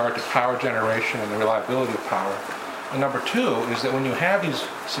 particularly with regard to power generation and the reliability of power. And number two is that when you have these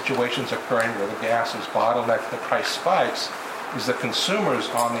situations occurring where the gas is bottlenecked, the price spikes, is that consumers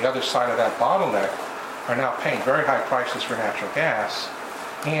on the other side of that bottleneck are now paying very high prices for natural gas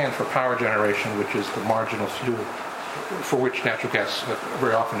and for power generation, which is the marginal fuel, for which natural gas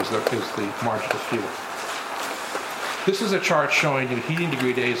very often is the marginal fuel. This is a chart showing you heating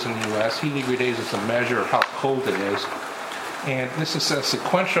degree days in the U.S. Heating degree days is a measure of how cold it is. And this is a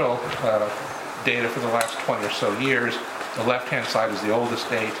sequential data for the last 20 or so years. The left-hand side is the oldest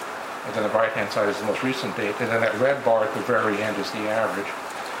date, and then the right-hand side is the most recent date. And then that red bar at the very end is the average.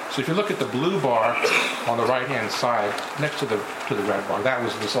 So if you look at the blue bar on the right-hand side next to the red bar, that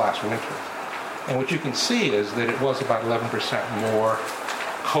was this last winter. And what you can see is that it was about 11% more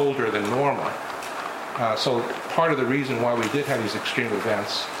colder than normal. So part of the reason why we did have these extreme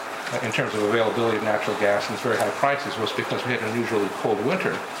events in terms of availability of natural gas and its very high prices was because we had an unusually cold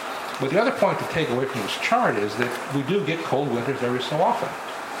winter. But the other point to take away from this chart is that we do get cold winters every so often.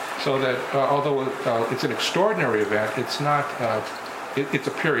 So that although it's an extraordinary event, it's not. It's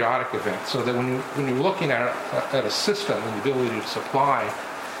a periodic event. So that when you're looking at a system and the ability to supply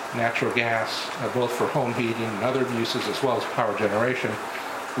natural gas, both for home heating and other uses as well as power generation,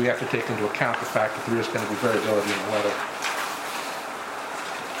 we have to take into account the fact that there is going to be variability in the weather.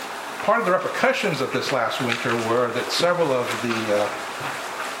 Part of the repercussions of this last winter were that several of the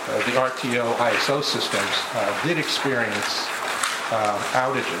RTO ISO systems did experience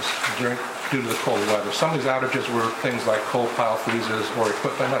outages due to the cold weather. Some of these outages were things like coal pile freezes or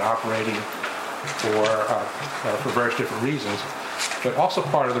equipment not operating for various different reasons. But also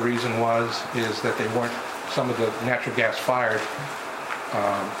part of the reason is that some of the natural gas fired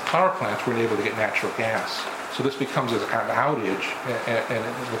power plants weren't able to get natural gas. So this becomes an outage,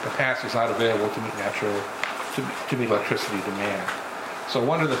 and the capacity is not available to meet electricity demand. So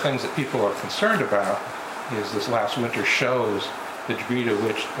one of the things that people are concerned about is this last winter shows the degree to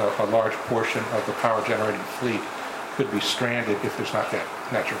which a large portion of the power generating fleet could be stranded if there's not that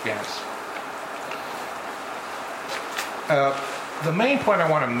natural gas. The main point I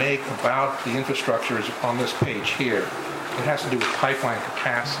want to make about the infrastructure is on this page here. It has to do with pipeline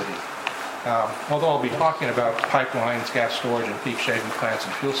capacity. Although I'll be talking about pipelines, gas storage, and peak shaving plants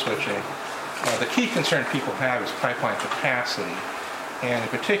and fuel switching, the key concern people have is pipeline capacity, and in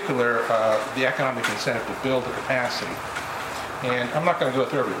particular, the economic incentive to build the capacity. And I'm not going to go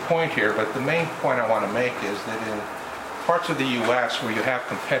through every point here, but the main point I want to make is that in parts of the U.S. where you have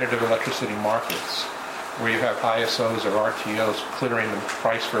competitive electricity markets, where you have ISOs or RTOs clearing the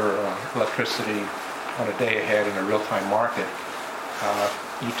price for electricity on a day ahead in a real-time market,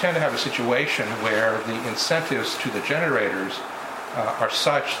 you tend to have a situation where the incentives to the generators are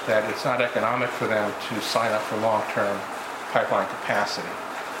such that it's not economic for them to sign up for long-term pipeline capacity.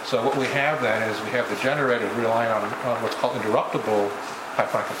 So what we have then is we have the generators relying on what's called interruptible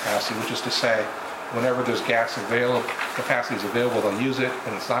pipeline capacity, which is to say whenever there's gas available, capacity is available, they'll use it,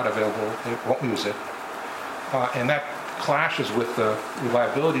 and it's not available, they won't use it. And that clashes with the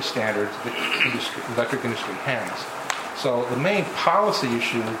reliability standards that the electric industry has. So the main policy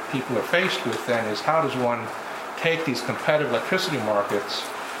issue people are faced with then is how does one take these competitive electricity markets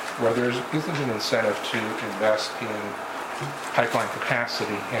where there isn't an incentive to invest in pipeline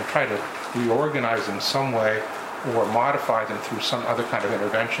capacity and try to reorganize them in some way or modify them through some other kind of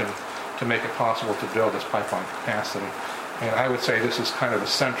intervention to make it possible to build this pipeline capacity. And I would say this is kind of the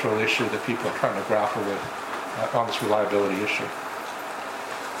central issue that people are trying to grapple with on this reliability issue.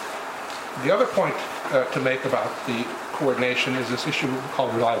 The other point to make about the coordination is this issue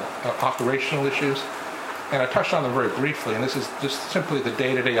called operational issues. And I touched on them very briefly, and this is just simply the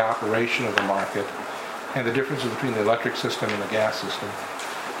day-to-day operation of the market and the differences between the electric system and the gas system,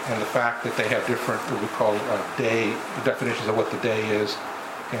 and the fact that they have different, what we call definitions of what the day is.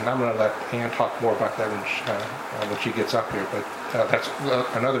 And I'm going to let Ann talk more about that when she gets up here, but that's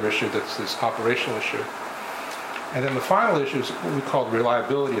another issue that's this operational issue. And then the final issue is what we call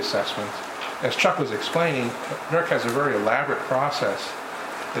reliability assessment. As Chuck was explaining, NERC has a very elaborate process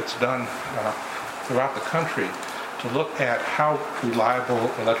that's done throughout the country to look at how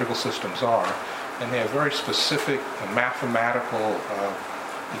reliable electrical systems are. And they have very specific mathematical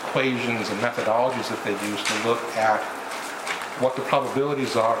equations and methodologies that they use to look at what the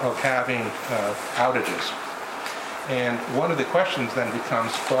probabilities are of having outages. And one of the questions then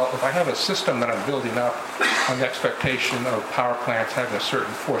becomes, well, if I have a system that I'm building up on the expectation of power plants having a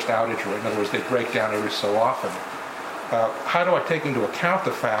certain forced outage rate, in other words, they break down every so often, how do I take into account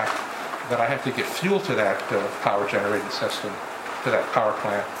the fact that I have to get fuel to that power generating system, to that power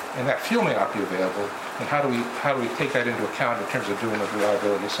plant, and that fuel may not be available? And how do we take that into account in terms of doing the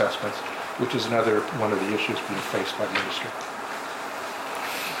reliability assessments, which is another one of the issues being faced by the industry.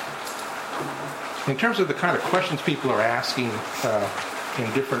 In terms of the kind of questions people are asking in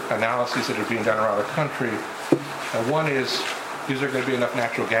different analyses that are being done around the country, one is there going to be enough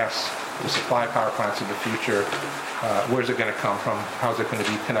natural gas to supply power plants in the future? Where's it going to come from? How is it going to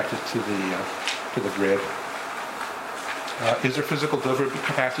be connected to the grid? Is there physical delivery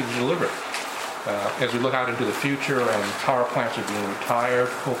capacity to deliver it? As we look out into the future and power plants are being retired,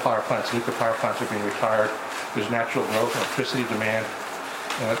 coal power plants, nuclear power plants are being retired, there's natural growth in electricity demand,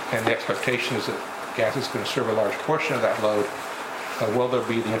 and the expectation is that gas is going to serve a large portion of that load. will there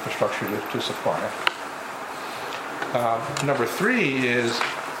be the infrastructure to supply it? Number 3 is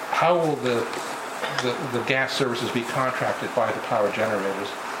how will the gas services be contracted by the power generators?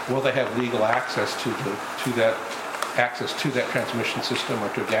 Will they have legal access to that transmission system, or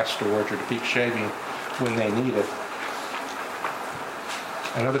to gas storage, or to peak shaving when they need it?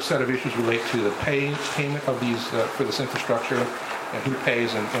 Another set of issues relate to the payment of these for this infrastructure, and who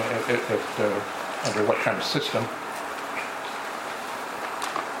pays and under what kind of system.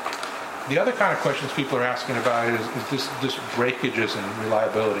 The other kind of questions people are asking about is this breakages and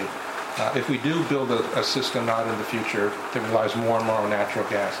reliability. If we do build a system out in the future that relies more and more on natural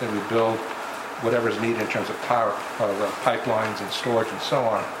gas, and we build whatever is needed in terms of power, pipelines and storage and so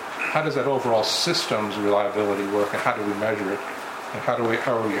on, how does that overall system's reliability work, and how do we measure it? And how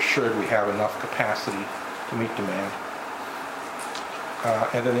are we assured we have enough capacity to meet demand?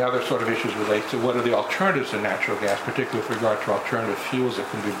 And then the other sort of issues relate to what are the alternatives to natural gas, particularly with regard to alternative fuels that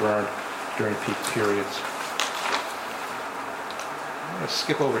can be burned during peak periods. I'm going to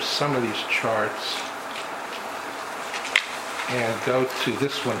skip over some of these charts and go to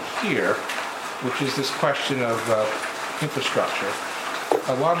this one here, which is this question of infrastructure.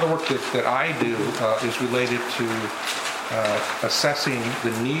 A lot of the work that I do is related to assessing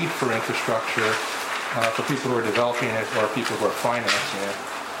the need for infrastructure for people who are developing it or people who are financing it.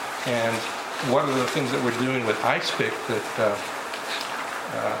 And one of the things that we're doing with ICEPIC that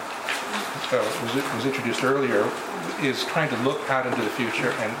was introduced earlier is trying to look out into the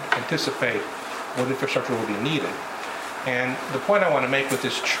future and anticipate what infrastructure will be needed. And the point I want to make with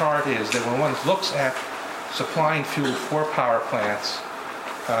this chart is that when one looks at supplying fuel for power plants,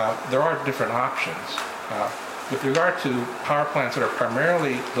 there are different options. With regard to power plants that are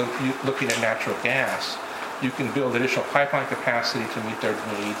primarily looking at natural gas, you can build additional pipeline capacity to meet their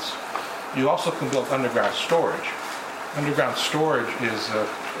needs. You also can build underground storage. Underground storage is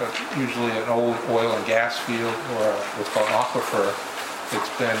usually an old oil and gas field, or what's called an aquifer.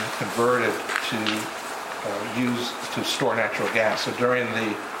 It's been converted to store natural gas. So during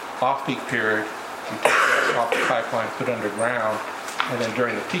the off-peak period, you take gas off the pipeline, put it underground, and then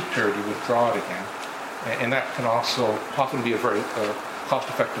during the peak period, you withdraw it again. And that can also often be a very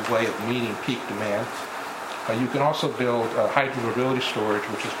cost-effective way of meeting peak demand. You can also build hydromobility storage,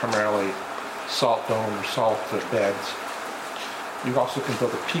 which is primarily salt dome or salt beds. You also can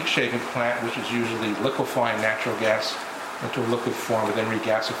build a peak shaving plant, which is usually liquefying natural gas into a liquid form and then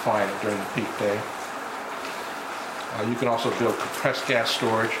regasifying it during the peak day. You can also build compressed gas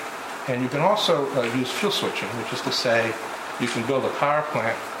storage. And you can also use fuel switching, which is to say you can build a power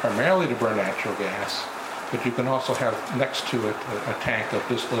plant primarily to burn natural gas, but you can also have next to it a tank of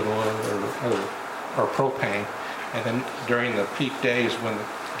distillate oil or propane. And then during the peak days when the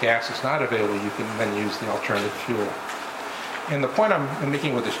gas is not available, you can then use the alternative fuel. And the point I'm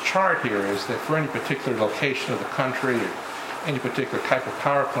making with this chart here is that for any particular location of the country or any particular type of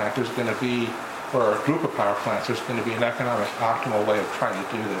power plant, there's going to be, or a group of power plants, there's going to be an economic optimal way of trying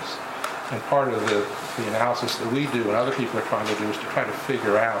to do this. And part of the analysis that we do and other people are trying to do is to try to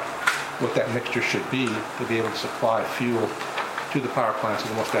figure out what that mixture should be to be able to supply fuel to the power plants in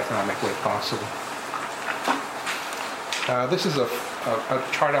the most economic way possible. This is a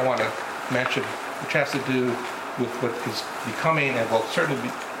chart I want to mention, which has to do with what is becoming and will certainly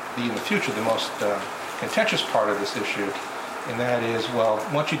be in the future the most contentious part of this issue, and that is, well,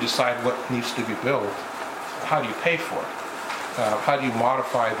 once you decide what needs to be built, how do you pay for it? How do you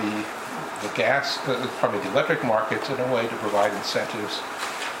modify the electric markets in a way to provide incentives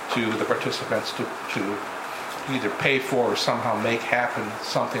to the participants to either pay for or somehow make happen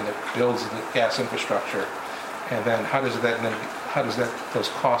something that builds the gas infrastructure, and then how does those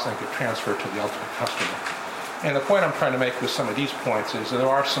costs then get transferred to the ultimate customer? And the point I'm trying to make with some of these points is that there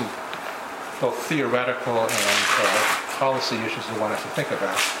are some both theoretical and policy issues that one has to think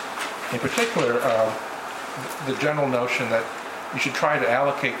about. In particular, the general notion that you should try to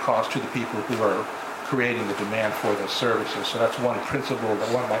allocate costs to the people who are creating the demand for those services. So that's one principle that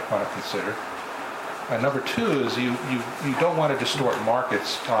one might want to consider. Number two is you don't want to distort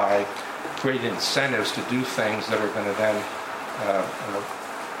markets by creating incentives to do things that are going to then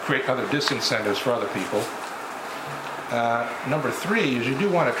create other disincentives for other people. Number three is you do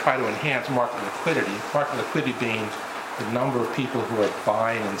want to try to enhance market liquidity. Market liquidity being the number of people who are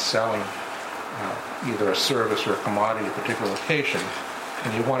buying and selling either a service or a commodity at a particular location,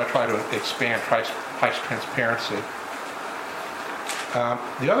 and you want to try to expand price transparency.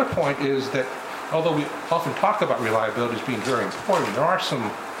 The other point is that although we often talk about reliability as being very important, there are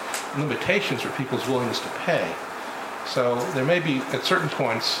some limitations for people's willingness to pay. So there may be, at certain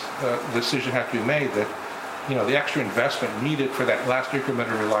points, the decision has to be made that the extra investment needed for that last increment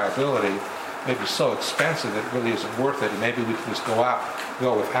of reliability may be so expensive that it really isn't worth it, and maybe we can just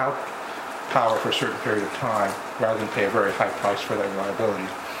go without power for a certain period of time rather than pay a very high price for that reliability.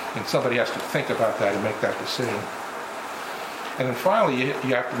 And somebody has to think about that and make that decision. And then finally,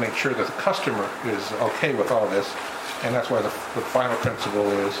 you have to make sure that the customer is okay with all this, and that's why the final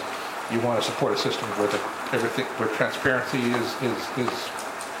principle is you want to support a system where transparency is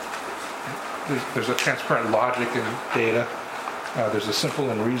there's a transparent logic in data. There's a simple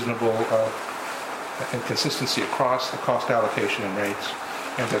and reasonable and consistency across the cost allocation and rates,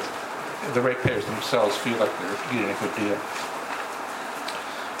 and that the ratepayers themselves feel like they're getting a good deal.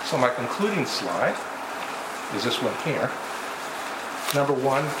 So my concluding slide is this one here. Number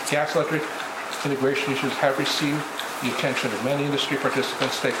one, gas-electric integration issues have received the attention of many industry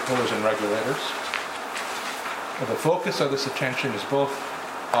participants, stakeholders, and regulators. And the focus of this attention is both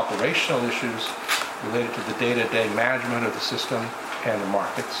operational issues related to the day-to-day management of the system and the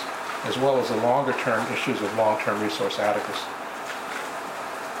markets, as well as the longer-term issues of long-term resource adequacy.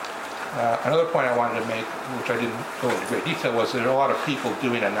 Another point I wanted to make, which I didn't go into great detail, was there are a lot of people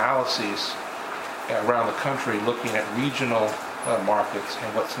doing analyses around the country looking at regional markets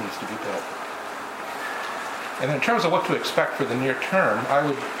and what needs to be built. And in terms of what to expect for the near term, I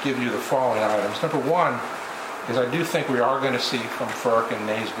would give you the following items. Number one is I do think we are going to see from FERC and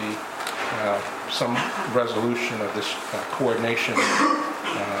NASB some resolution of this coordination,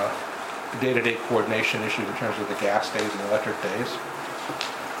 day-to-day coordination issues in terms of the gas days and electric days.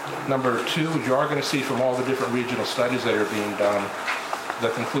 Number two, you are going to see from all the different regional studies that are being done the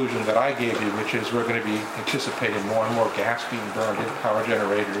conclusion that I gave you, which is we're going to be anticipating more and more gas being burned in power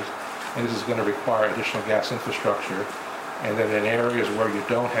generators, and this is going to require additional gas infrastructure, and that in areas where you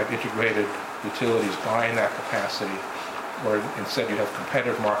don't have integrated utilities buying that capacity, or instead you have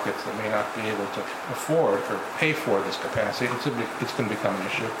competitive markets that may not be able to afford or pay for this capacity, it's going to become an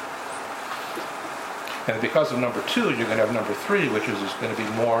issue. And because of number two, you're going to have number three, which is there's going to be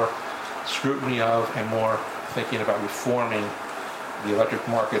more scrutiny of and more thinking about reforming the electric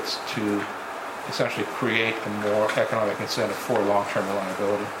markets to essentially create a more economic incentive for long-term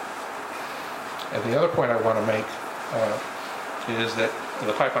reliability. And the other point I want to make is that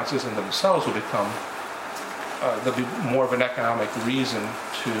the pipeline systems themselves will become, there'll be more of an economic reason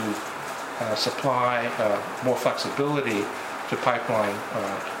to supply more flexibility to pipeline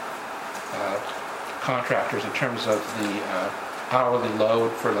contractors in terms of the hourly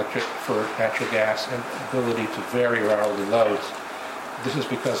load for natural gas and ability to vary your hourly loads. This is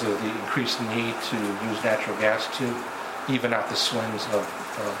because of the increased need to use natural gas to even out the swings of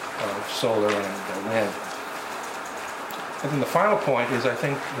solar and wind. And then the final point is I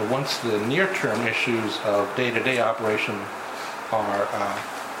think that once the near-term issues of day-to-day operation are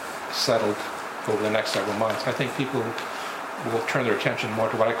settled over the next several months, I think people will turn their attention more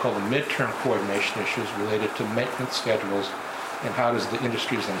to what I call the midterm coordination issues related to maintenance schedules and how does the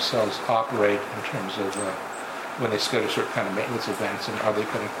industries themselves operate in terms of when they schedule certain kind of maintenance events and are they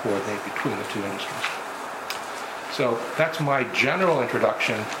going to coordinate between the two industries. So that's my general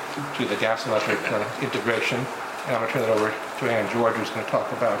introduction to the gas-electric integration, and I'm going to turn it over to Ann George, who's going to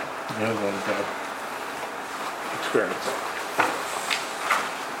talk about the New England experience.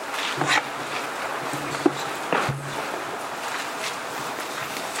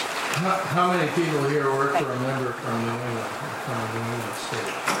 How many people here work for a member from New England, from a New England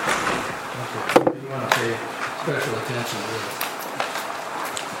state? Okay. You want to pay special attention to this.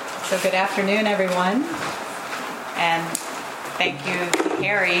 So good afternoon, everyone. And thank you to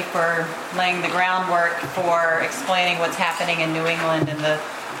Harry for laying the groundwork for explaining what's happening in New England and the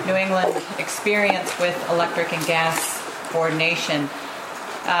New England experience with electric and gas coordination.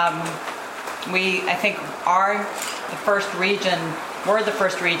 I think we're the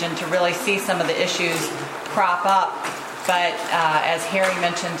first region to really see some of the issues crop up, but as Harry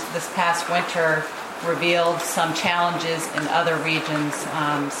mentioned, this past winter revealed some challenges in other regions.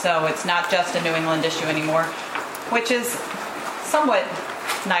 So it's not just a New England issue anymore, which is somewhat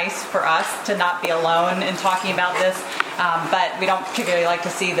nice for us to not be alone in talking about this, but we don't particularly like to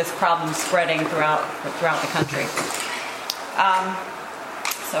see this problem spreading throughout the country.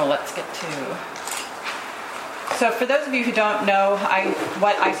 So let's get to... So for those of you who don't know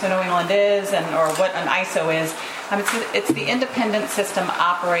what ISO New England is or what an ISO is, it's the independent system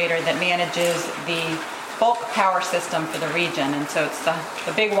operator that manages the bulk power system for the region. And so it's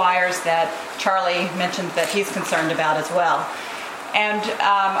the big wires that Charlie mentioned that he's concerned about as well. And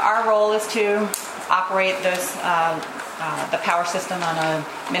our role is to operate the power system on a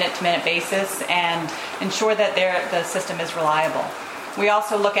minute-to-minute basis and ensure that the system is reliable. We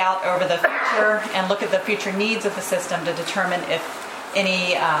also look out over the future and look at the future needs of the system to determine if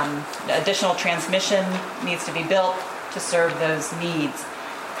any additional transmission needs to be built to serve those needs.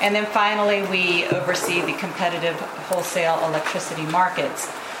 And then finally, we oversee the competitive wholesale electricity markets.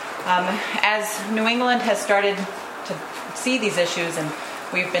 As New England has started to see these issues, and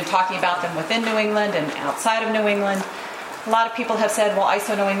we've been talking about them within New England and outside of New England, a lot of people have said, well,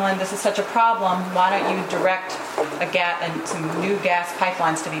 ISO New England, this is such a problem. Why don't you direct some new gas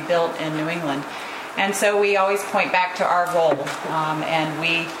pipelines to be built in New England? And so we always point back to our role, and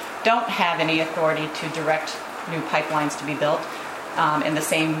we don't have any authority to direct new pipelines to be built in the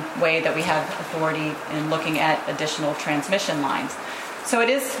same way that we have authority in looking at additional transmission lines. So it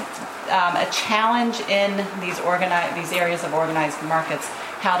is a challenge in these areas of organized markets,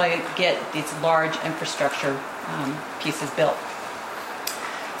 how to get these large infrastructure pieces built.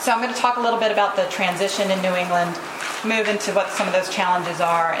 So I'm going to talk a little bit about the transition in New England, move into what some of those challenges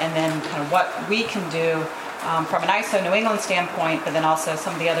are, and then kind of what we can do from an ISO New England standpoint, but then also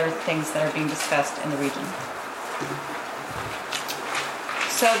some of the other things that are being discussed in the region.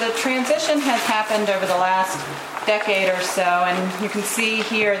 So the transition has happened over the last decade or so, and you can see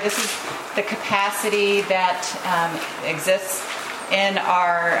here, this is the capacity that exists in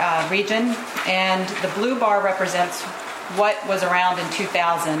our region, and the blue bar represents what was around in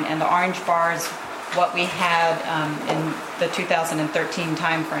 2000, and the orange bar is what we had in the 2013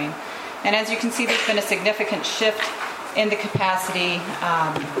 timeframe. And as you can see, there's been a significant shift in the capacity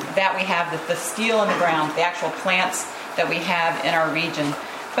that we have, the steel in the ground, the actual plants that we have in our region.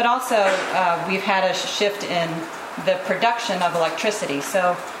 But also, we've had a shift in the production of electricity.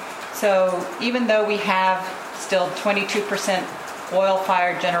 So even though we have still 22%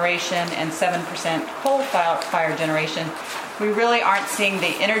 oil-fired generation and 7% coal-fired generation, we really aren't seeing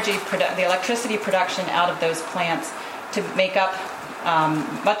the electricity production out of those plants to make up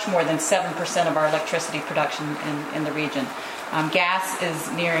much more than 7% of our electricity production in the region. Gas is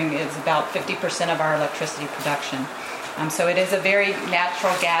about 50% of our electricity production. So it is a very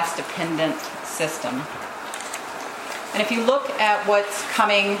natural gas dependent system. And if you look at what's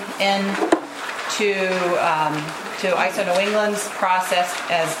coming in to ISO New England's process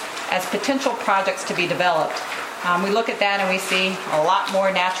as potential projects to be developed, we look at that and we see a lot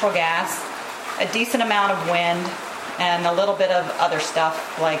more natural gas, a decent amount of wind, and a little bit of other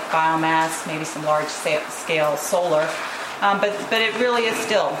stuff like biomass, maybe some large-scale solar. But it really is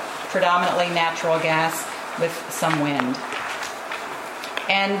still predominantly natural gas with some wind.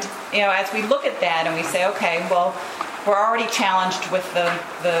 And as we look at that and we say, okay, well, we're already challenged with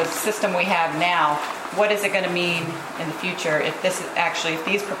the system we have now. What is it going to mean in the future if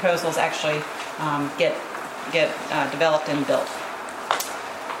these proposals actually get developed and built?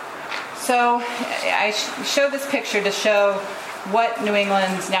 So I show this picture to show what New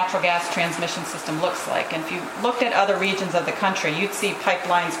England's natural gas transmission system looks like. And if you looked at other regions of the country, you'd see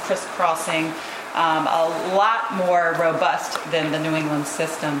pipelines crisscrossing, a lot more robust than the New England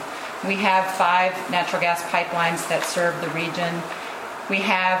system. We have 5 natural gas pipelines that serve the region. We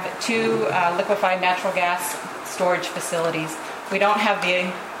have 2 liquefied natural gas storage facilities. We don't have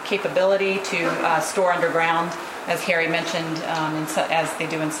the capability to store underground, as Harry mentioned, as they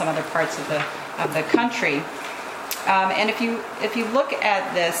do in some other parts of the country. And if you look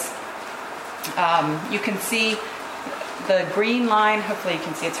at this, you can see the green line. Hopefully you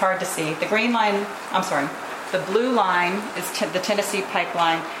can see. It's hard to see. The blue line is the Tennessee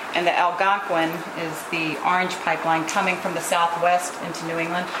pipeline, and the Algonquin is the orange pipeline coming from the southwest into New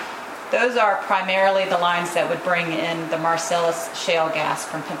England. Those are primarily the lines that would bring in the Marcellus shale gas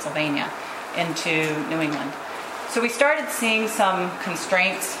from Pennsylvania into New England. So we started seeing some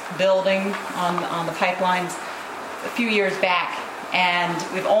constraints building on the pipelines a few years back, and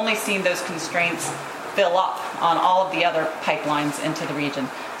we've only seen those constraints fill up on all of the other pipelines into the region.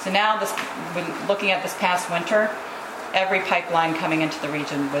 So now, when looking at this past winter, every pipeline coming into the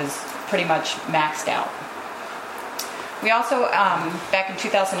region was pretty much maxed out. We also, back in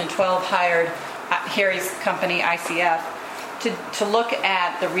 2012, hired Harry's company, ICF, to look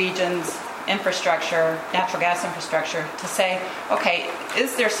at the region's infrastructure, natural gas infrastructure, to say, okay,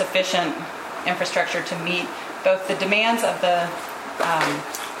 is there sufficient infrastructure to meet both the demands of the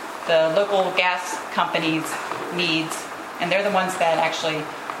local gas companies' needs, and they're the ones that actually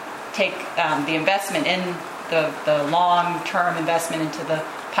take the investment in the long-term investment into the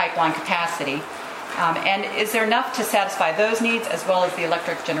pipeline capacity. And is there enough to satisfy those needs as well as the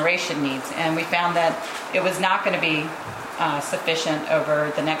electric generation needs? And we found that it was not going to be sufficient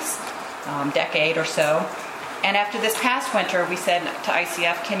over the next decade or so. And after this past winter, we said to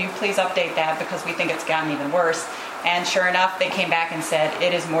ICF, can you please update that because we think it's gotten even worse. And sure enough, they came back and said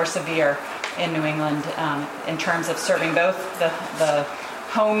it is more severe in New England in terms of serving both the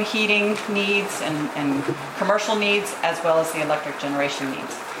home heating needs and commercial needs as well as the electric generation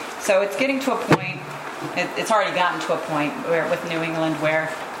needs. So it's getting to a point, it's already gotten to a point where with New England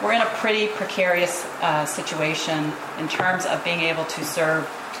where we're in a pretty precarious situation in terms of being able to serve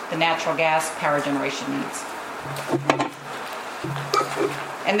the natural gas power generation needs.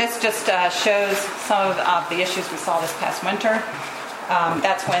 And this just shows some of the issues we saw this past winter.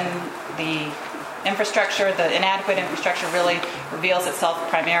 That's when the inadequate infrastructure really reveals itself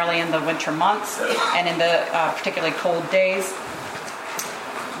primarily in the winter months and in the particularly cold days.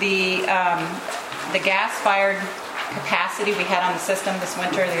 The gas-fired capacity we had on the system this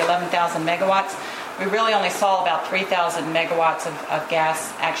winter, the 11,000 megawatts, we really only saw about 3,000 megawatts of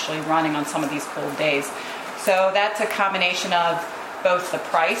gas actually running on some of these cold days. So that's a combination of both the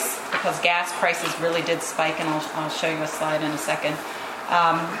price, because gas prices really did spike, and I'll show you a slide in a second,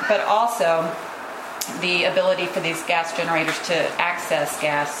 but also the ability for these gas generators to access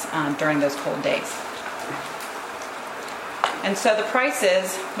gas during those cold days. And so the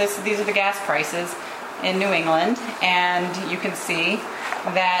prices, these are the gas prices in New England, and you can see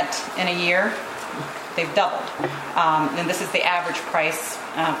that in a year they've doubled. And this is the average price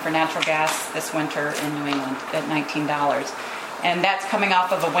for natural gas this winter in New England at $19. And that's coming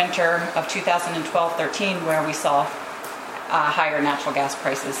off of a winter of 2012-13 where we saw higher natural gas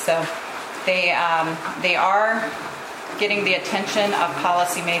prices. So they are getting the attention of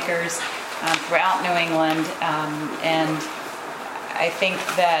policymakers throughout New England, and I think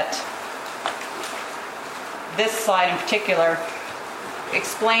that this slide in particular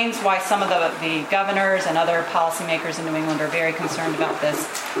explains why some of the governors and other policymakers in New England are very concerned about this.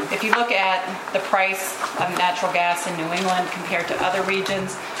 If you look at the price of natural gas in New England compared to other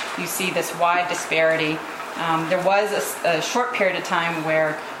regions, you see this wide disparity. There was a short period of time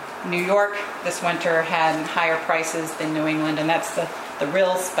where New York this winter had higher prices than New England, and that's the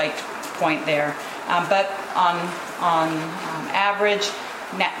real spike point there. But on average,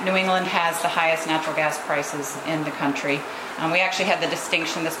 New England has the highest natural gas prices in the country. We actually had the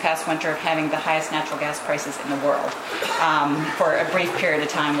distinction this past winter of having the highest natural gas prices in the world for a brief period of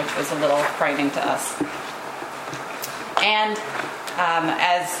time, which was a little frightening to us. And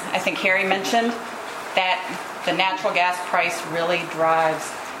as I think Harry mentioned, that the natural gas price really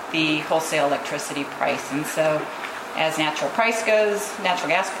drives the wholesale electricity price. And so as natural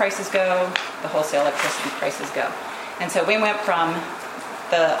gas prices go, the wholesale electricity prices go. And so we went from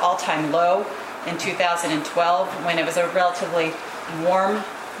the all-time low in 2012 when it was a relatively warm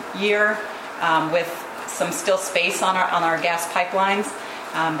year with some still space on our gas pipelines.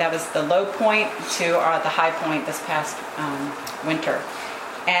 That was the low point to the high point this past winter.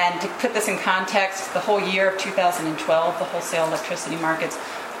 And to put this in context, the whole year of 2012, the wholesale electricity markets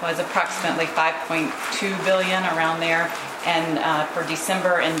was approximately $5.2 billion, around there. And for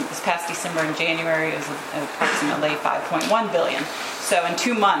December, and this past December and January, it was approximately $5.1 billion. So in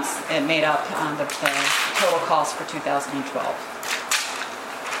 2 months, it made up the total cost for 2012.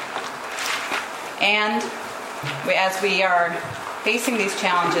 And as we are facing these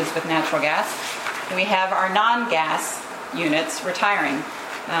challenges with natural gas, we have our non-gas units retiring.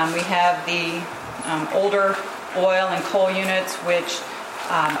 We have the older oil and coal units, which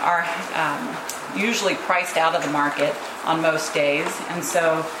are usually priced out of the market on most days, and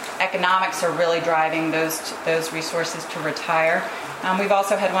so economics are really driving those resources to retire. We've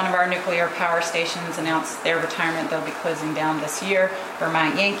also had one of our nuclear power stations announce their retirement. They'll be closing down this year,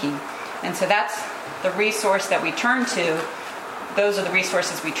 Vermont Yankee. And so that's the resource that we turn to. Those are the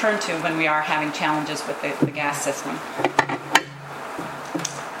resources we turn to when we are having challenges with the gas system.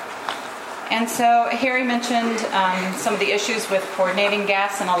 And so Harry mentioned some of the issues with coordinating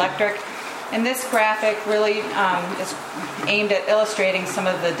gas and electric. And this graphic really is aimed at illustrating some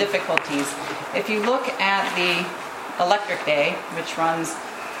of the difficulties. If you look at the electric day, which runs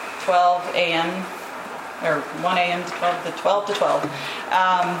 12 a.m. or 1 a.m. to 12 to 12,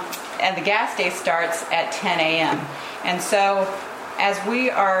 and the gas day starts at 10 a.m. And so as we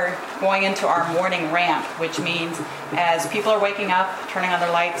are going into our morning ramp, which means as people are waking up, turning on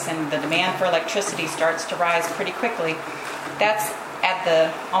their lights, and the demand for electricity starts to rise pretty quickly, that's at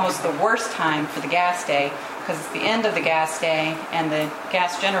almost the worst time for the gas day, because it's the end of the gas day and the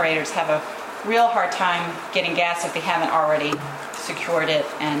gas generators have a real hard time getting gas if they haven't already secured it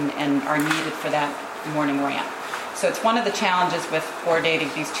and are needed for that morning ramp. So it's one of the challenges with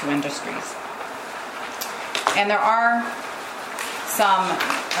coordinating these two industries. And there are some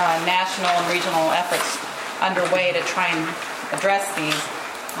national and regional efforts underway to try and address these.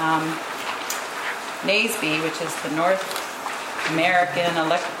 NASB, which is the North American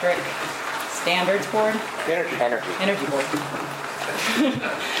Electric Standards Board? Energy Board.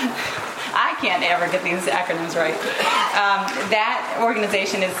 I can't ever get these acronyms right. That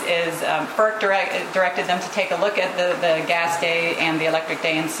organization is FERC directed them to take a look at the gas day and the electric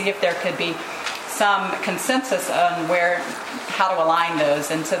day and see if there could be some consensus on how to align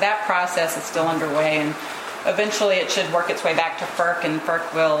those. And so that process is still underway, and eventually it should work its way back to FERC, and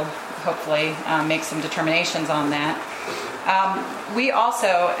FERC will hopefully make some determinations on that. We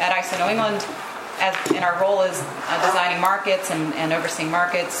also, at ISO New England, as in our role as designing markets and overseeing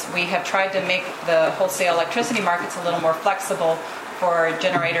markets, we have tried to make the wholesale electricity markets a little more flexible for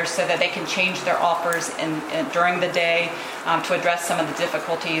generators so that they can change their offers during the day to address some of the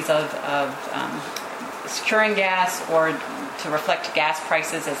difficulties of securing gas or to reflect gas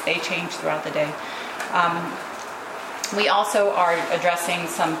prices as they change throughout the day. We also are addressing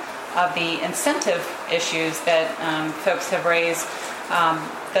some of the incentive issues that folks have raised.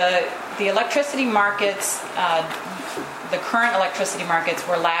 The electricity markets, the current electricity markets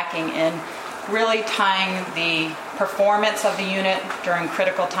were lacking in really tying the performance of the unit during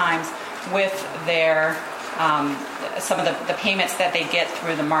critical times with their some of the payments that they get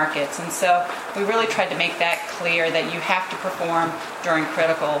through the markets. And so we really tried to make that clear that you have to perform during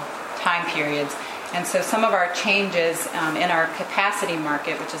critical time periods. And so some of our changes in our capacity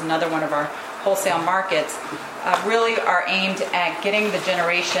market, which is another one of our wholesale markets, really are aimed at getting the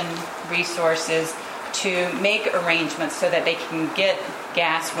generation resources to make arrangements so that they can get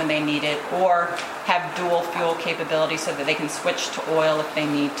gas when they need it, or have dual fuel capability so that they can switch to oil if they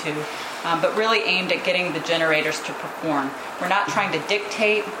need to, but really aimed at getting the generators to perform. We're not trying to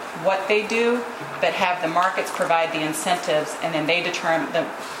dictate what they do, but have the markets provide the incentives, and then they determine, the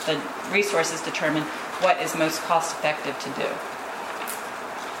resources determine what is most cost effective to do.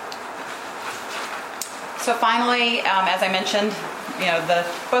 So finally, as I mentioned,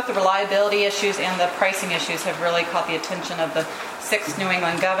 both the reliability issues and the pricing issues have really caught the attention of the 6 New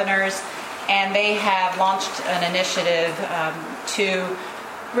England governors, and they have launched an initiative to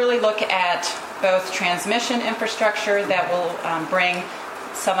really look at both transmission infrastructure that will bring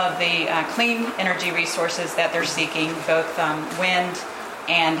some of the clean energy resources that they're seeking, both wind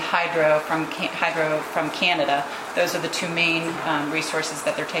and hydro from Canada. Those are the 2 main resources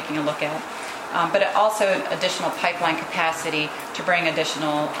that they're taking a look at. But also additional pipeline capacity to bring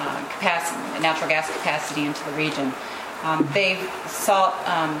additional natural gas capacity into the region. They've sought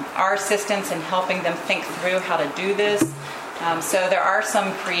our assistance in helping them think through how to do this. So there are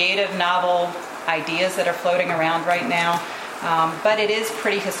some creative, novel ideas that are floating around right now. But it is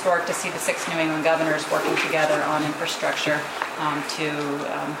pretty historic to see the 6 New England governors working together on infrastructure to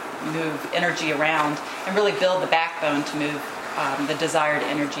move energy around and really build the backbone to move the desired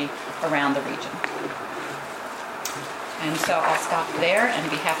energy around the region. And so I'll stop there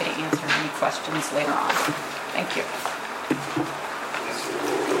and be happy to answer any questions later on. Thank you.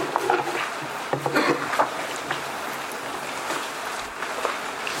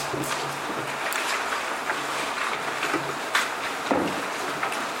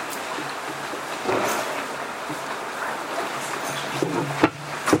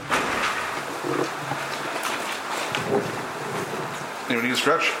 Anyone need a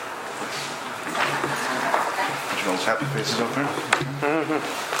stretch? Did you know those happy faces out there?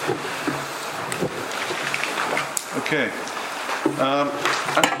 Okay. I'm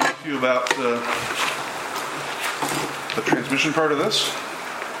going to talk to you about the transmission part of this.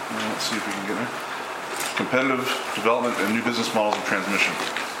 Let's see if we can get there. Competitive development and new business models of transmission.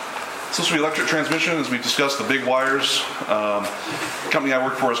 So this will be electric transmission, as we discussed, the big wires. The company I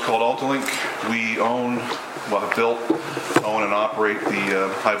work for is called Altalink. We have built, own, and operate the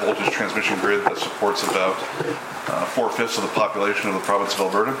high voltage transmission grid that supports about 4/5 of the population of the province of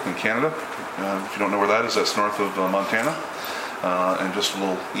Alberta in Canada. If you don't know where that is, that's north of Montana and just a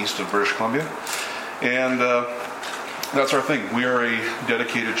little east of British Columbia. And that's our thing. We are a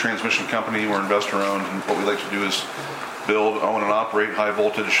dedicated transmission company. We're investor owned, and what we like to do is build, own, and operate high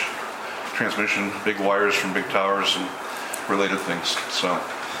voltage transmission, big wires from big towers and related things. So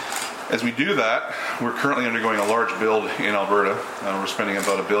as we do that, we're currently undergoing a large build in Alberta. We're spending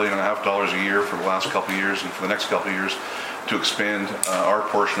about $1.5 billion a year for the last couple of years and for the next couple of years to expand our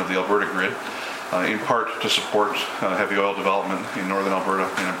portion of the Alberta grid, in part to support heavy oil development in northern Alberta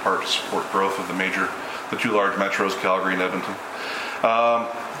and in part to support growth of the 2 large metros, Calgary and Edmonton.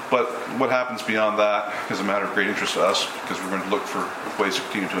 But what happens beyond that is a matter of great interest to us because we're going to look for ways to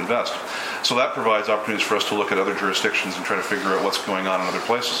continue to invest. So that provides opportunities for us to look at other jurisdictions and try to figure out what's going on in other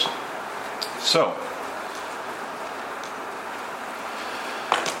places. So,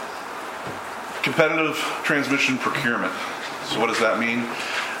 competitive transmission procurement. So what does that mean?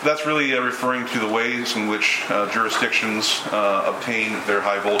 That's really referring to the ways in which jurisdictions obtain their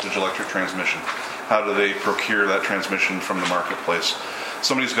high voltage electric transmission. How do they procure that transmission from the marketplace?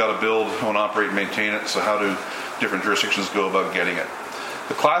 Somebody's got to build, own, operate, maintain it, so how do different jurisdictions go about getting it?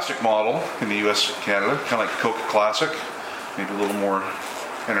 The classic model in the US and Canada, kind of like Coke Classic, maybe a little more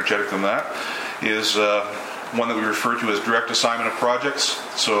energetic than that, is one that we refer to as direct assignment of projects.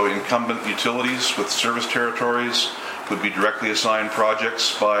 So incumbent utilities with service territories would be directly assigned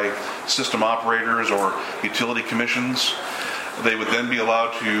projects by system operators or utility commissions. They would then be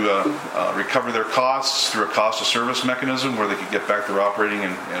allowed to recover their costs through a cost of service mechanism where they could get back their operating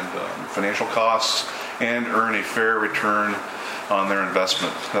and financial costs and earn a fair return on their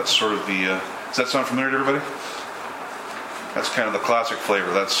investment. That's sort of the... does that sound familiar to everybody? That's kind of the classic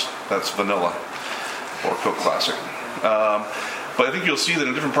flavor. That's vanilla, or Coke Classic. But I think you'll see that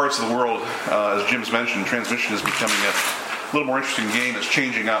in different parts of the world, as Jim's mentioned, transmission is becoming a little more interesting game. It's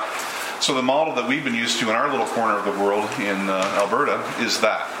changing up. So the model that we've been used to in our little corner of the world in Alberta is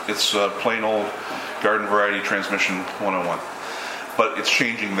that. It's plain old garden variety transmission 101. But it's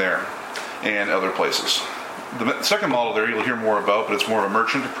changing there and other places. The second model there you'll hear more about, but it's more of a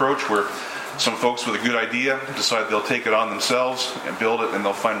merchant approach where some folks with a good idea decide they'll take it on themselves and build it, and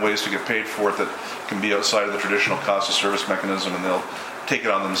they'll find ways to get paid for it that can be outside of the traditional cost of service mechanism, and they'll take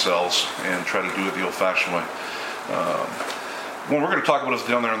it on themselves and try to do it the old-fashioned way. One we're going to talk about is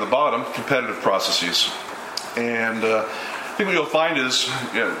down there on the bottom, competitive processes. And I think what you'll find is,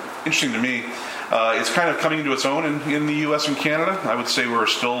 interesting to me, it's kind of coming into its own in the U.S. and Canada. I would say we're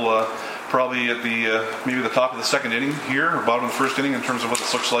still probably at maybe the top of the second inning here, or bottom of the first inning in terms of what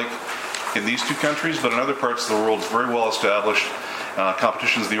this looks like in these two countries, but in other parts of the world it's very well established.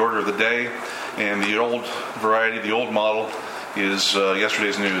 Competition is the order of the day, and the old variety, the old model, is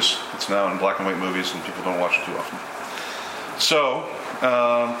yesterday's news. It's now in black and white movies, and people don't watch it too often. So,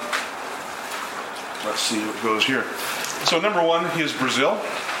 let's see what goes here. So number one is Brazil.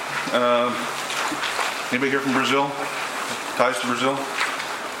 Anybody here from Brazil? Ties to Brazil?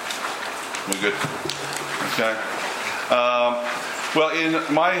 We good? Okay. Well, in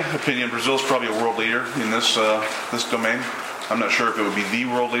my opinion, Brazil is probably a world leader in this domain. I'm not sure if it would be the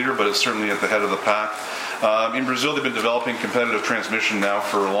world leader, but it's certainly at the head of the pack. In Brazil, they've been developing competitive transmission now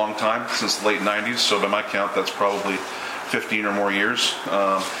for a long time, since the late 90s. So by my count, that's probably 15 or more years.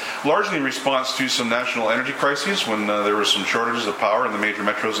 Largely in response to some national energy crises when there were some shortages of power in the major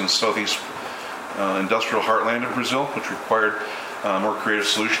metros in the southeast industrial heartland of Brazil, which required a more creative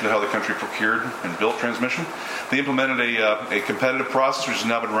solution to how the country procured and built transmission. They implemented a competitive process which has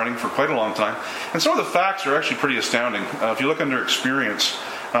now been running for quite a long time. And some of the facts are actually pretty astounding. If you look under experience,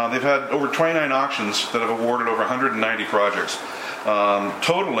 they've had over 29 auctions that have awarded over 190 projects,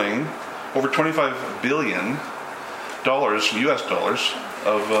 totaling over $25 billion, US dollars,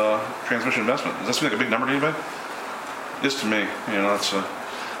 of transmission investment. Does that seem like a big number to anybody? It is to me. That's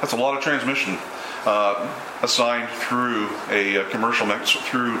a lot of transmission assigned through a commercial mix,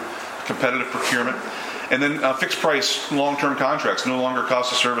 through competitive procurement, and then fixed price long-term contracts, no longer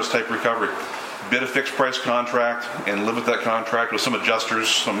cost of service type recovery. Bid a fixed price contract and live with that contract with some adjusters,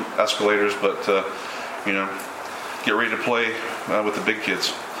 some escalators, but get ready to play with the big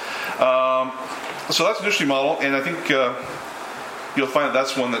kids. So that's an interesting model, and I think you'll find that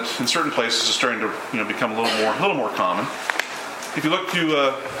that's one that in certain places is starting to become a little more common. If you look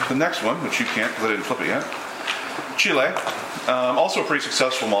to the next one, which you can't because I didn't flip it yet, Chile, also a pretty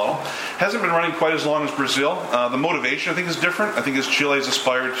successful model. Hasn't been running quite as long as Brazil. The motivation, I think, is different. I think as Chile has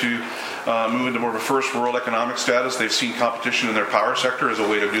aspired to move into more of a first world economic status, they've seen competition in their power sector as a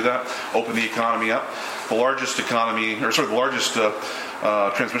way to do that, open the economy up. The largest transmission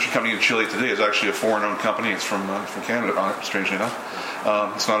company in Chile today is actually a foreign-owned company. It's from Canada, strangely enough.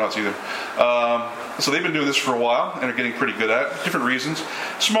 It's not us either. So they've been doing this for a while and are getting pretty good at it. Different reasons.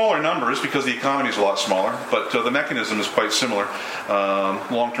 Smaller numbers because the economy is a lot smaller, but the mechanism is quite similar.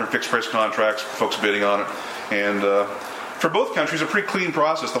 Long-term fixed-price contracts, folks bidding on it. And for both countries, a pretty clean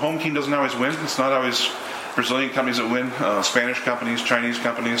process. The home team doesn't always win. It's not always Brazilian companies that win. Spanish companies, Chinese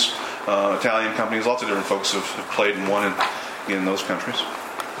companies, Italian companies, lots of different folks have played and won in those countries.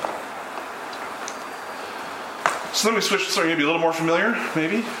 So then we switch to something maybe a little more familiar,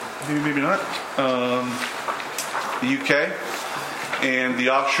 maybe not. The UK and the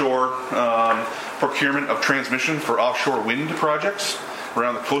offshore procurement of transmission for offshore wind projects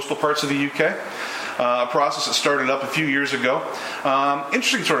around the coastal parts of the UK. A process that started up a few years ago.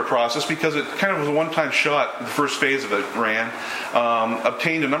 Interesting sort of process because it kind of was a one-time shot. The first phase of it ran.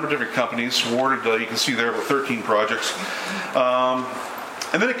 Obtained a number of different companies. Awarded, you can see there, about 13 projects.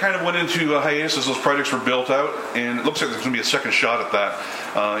 And then it kind of went into a hiatus as those projects were built out, and it looks like there's going to be a second shot at that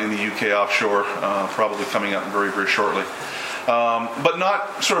in the UK offshore, probably coming up very, very shortly. But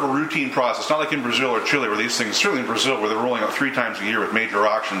not sort of a routine process, not like in Brazil or Chile, where these things, certainly in Brazil, where they're rolling out 3 times a year with major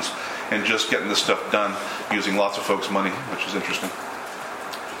auctions and just getting this stuff done using lots of folks' money, which is interesting.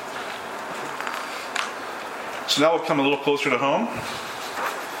 So now we'll come a little closer to home.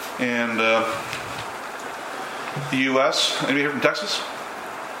 And the U.S. Anybody here from Texas?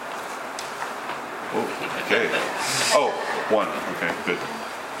 Oh, okay. Oh, 1. Okay, good.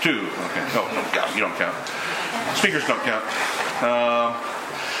 2. Okay. No, you don't count. Speakers don't count.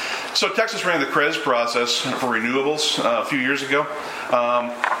 So Texas ran the CREZ process for renewables a few years ago.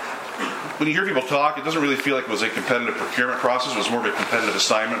 When you hear people talk, it doesn't really feel like it was a competitive procurement process. It was more of a competitive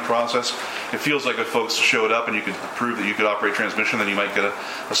assignment process. It feels like if folks showed up and you could prove that you could operate transmission, then you might get a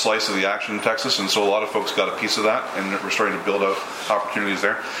slice of the action in Texas. And so a lot of folks got a piece of that, and we're starting to build out opportunities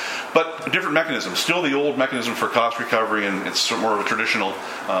there. But a different mechanism. Still the old mechanism for cost recovery, and it's more of a traditional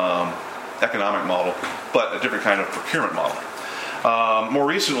economic model, but a different kind of procurement model. More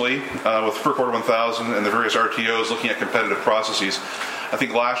recently, with FERC Order 1000 and the various RTOs looking at competitive processes, I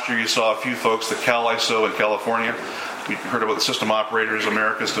think last year you saw a few folks, the CalISO in California. We heard about the system operators.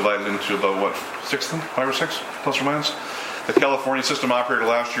 America is divided into about, 6 of them? 5 or 6, plus or minus? The California system operator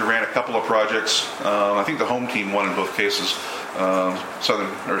last year ran a couple of projects. I think the home team won in both cases.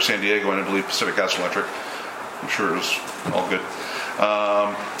 San Diego and I believe Pacific Gas and Electric. I'm sure it was all good.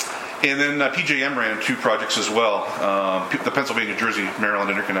 And then PJM ran 2 projects as well. The Pennsylvania, Jersey,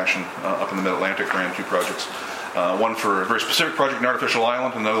 Maryland interconnection up in the Mid-Atlantic ran 2 projects. One for a very specific project in Artificial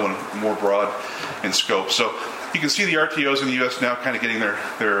Island, another one more broad in scope. So you can see the RTOs in the U.S. now kind of getting their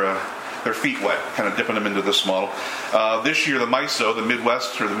feet wet, kind of dipping them into this model. This year, the MISO, the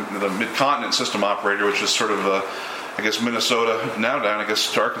Midwest or the Mid-Continent system operator, which is sort of, I guess, Minnesota, now down, I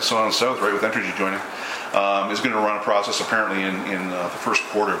guess, to Arkansas and south, right, with Entergy joining, is going to run a process apparently in the first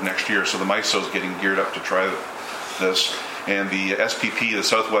quarter of next year. So the MISO is getting geared up to try this. And the SPP, the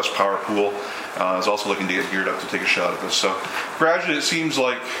Southwest Power Pool, is also looking to get geared up to take a shot at this. So gradually it seems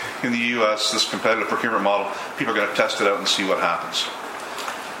like in the U.S., this competitive procurement model, people are going to test it out and see what happens.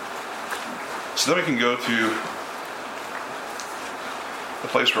 So then we can go to the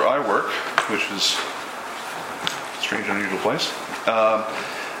place where I work, which is a strange, unusual place.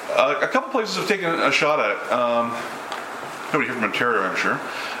 A couple places have taken a shot at it. Nobody here from Ontario, I'm sure.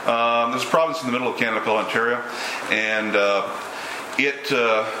 There's a province in the middle of Canada called Ontario, and it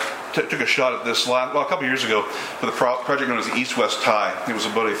took a shot at this a couple years ago for the project known as the East-West Tie. It was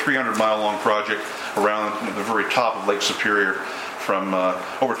about a 300-mile-long project around the very top of Lake Superior from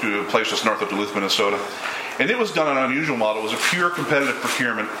over to a place just north of Duluth, Minnesota. And it was done on an unusual model. It was a pure competitive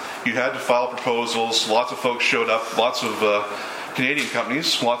procurement. You had to file proposals. Lots of folks showed up, lots of Canadian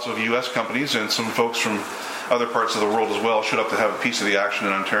companies, lots of U.S. companies, and some folks from other parts of the world as well showed up to have a piece of the action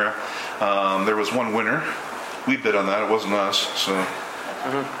in Ontario. There was one winner. We bid on that. It wasn't us. So,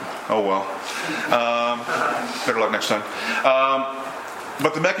 oh well. Better luck next time.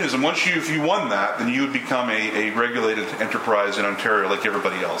 But the mechanism, if you won that, then you would become a regulated enterprise in Ontario like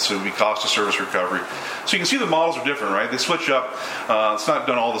everybody else. So it would be cost of service recovery. So you can see the models are different, right? They switch up. It's not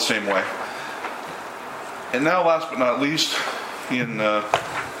done all the same way. And now, last but not least, in the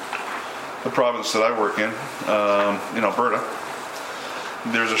province that I work in Alberta,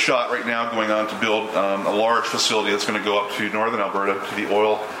 there's a shot right now going on to build a large facility that's going to go up to northern Alberta, to the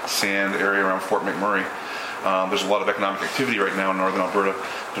oil sand area around Fort McMurray. There's a lot of economic activity right now in northern Alberta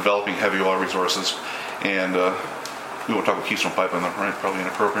developing heavy oil resources. And we won't talk about Keystone Pipeline, right? Probably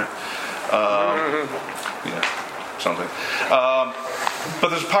inappropriate. Yeah, sounds like. But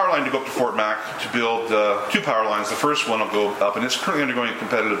there's a power line to go up to Fort Mac to build 2 power lines. The first one will go up, and it's currently undergoing a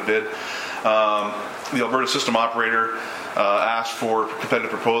competitive bid. The Alberta system operator asked for competitive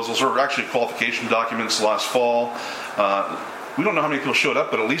proposals, or actually qualification documents last fall. We don't know how many people showed up,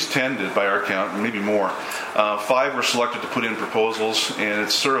 but at least 10 did by our count, and maybe more. 5 were selected to put in proposals, and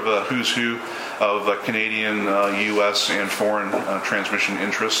it's sort of a who's who of Canadian, U.S., and foreign transmission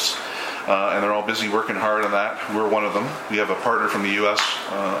interests. And they're all busy working hard on that. We're one of them. We have a partner from the U.S.,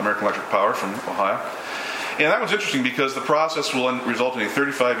 American Electric Power from Ohio. And that was interesting because the process will result in a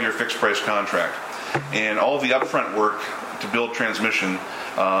 35-year fixed-price contract. And all the upfront work to build transmission,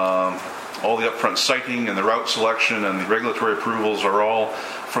 all the upfront siting and the route selection and the regulatory approvals are all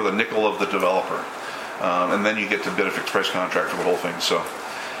for the nickel of the developer. And then you get to bid a fixed-price contract for the whole thing. So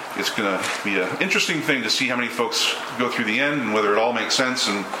it's going to be an interesting thing to see how many folks go through the end and whether it all makes sense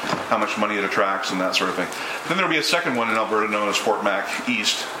and how much money it attracts and that sort of thing. Then there will be a second one in Alberta known as Fort Mac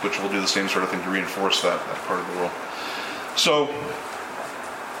East, which will do the same sort of thing to reinforce that part of the world. So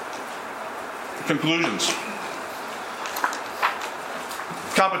Conclusions.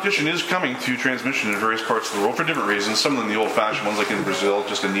 Competition is coming to transmission in various parts of the world for different reasons. Some of them the old-fashioned ones, like in Brazil,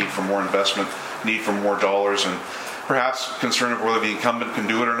 just a need for more investment, need for more dollars, and perhaps concern of whether the incumbent can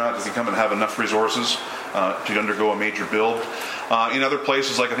do it or not. Does the incumbent have enough resources to undergo a major build? In other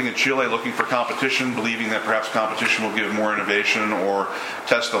places, like I think in Chile, looking for competition, believing that perhaps competition will give more innovation or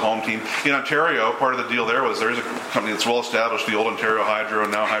test the home team. In Ontario, part of the deal there was there is a company that's well established, the old Ontario Hydro,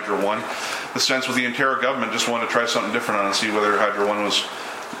 now Hydro One. The sense was the Ontario government just wanted to try something different on and see whether Hydro One was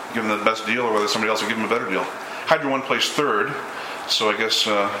giving them the best deal or whether somebody else would give them a better deal. Hydro One placed third, so I guess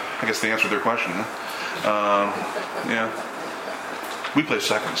they answered their question. Huh? Yeah. We placed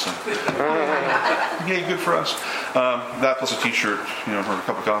second, so yay, good for us. That plus a T-shirt, or a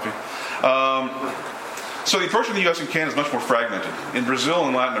cup of coffee. So the approach in the U.S. and Canada is much more fragmented. In Brazil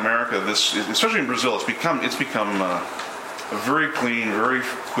and Latin America, especially in Brazil, it's become a very clean, very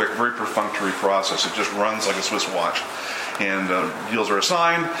quick, very perfunctory process. It just runs like a Swiss watch. And deals are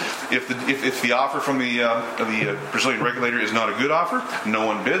assigned. If the offer from the Brazilian regulator is not a good offer, no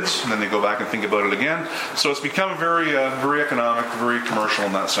one bids, and then they go back and think about it again. So it's become very economic, very commercial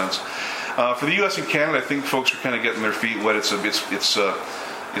in that sense. For the U.S. and Canada, I think folks are kind of getting their feet wet.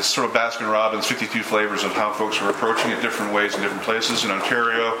 It's sort of Baskin-Robbins, 52 flavors of how folks are approaching it different ways in different places. In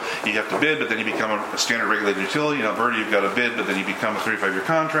Ontario, you have to bid, but then you become a standard regulated utility. In Alberta, you've got to bid, but then you become a 35-year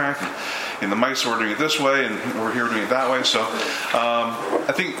contract. In the MISO, we're doing it this way, and over here, we're doing it that way. So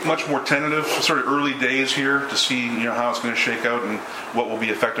I think much more tentative, sort of early days here to see how it's going to shake out and what will be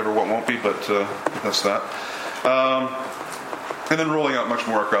effective or what won't be, but that's that. And then rolling out much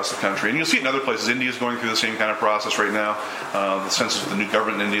more across the country. And you'll see it in other places. India is going through the same kind of process right now. The sense of the new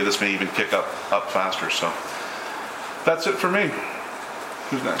government in India, this may even kick up faster. So that's it for me.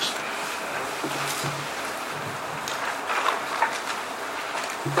 Who's next?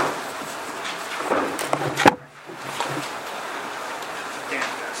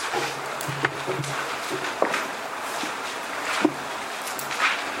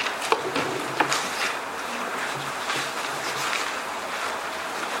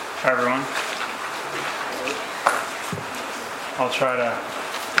 Hi everyone. I'll try to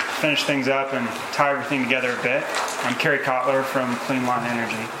finish things up and tie everything together a bit. I'm Kerry Kotler from Clean Line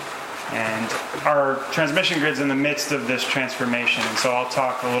Energy, and our transmission grid's in the midst of this transformation, and so I'll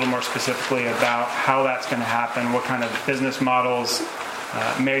talk a little more specifically about how that's going to happen, what kind of business models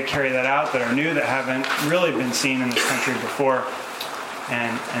may carry that out that are new, that haven't really been seen in this country before,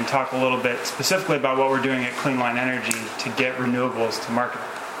 and talk a little bit specifically about what we're doing at Clean Line Energy to get renewables to market.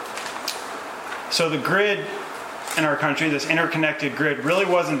 So the grid in our country, this interconnected grid, really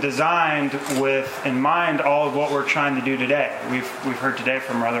wasn't designed with in mind all of what we're trying to do today. We've heard today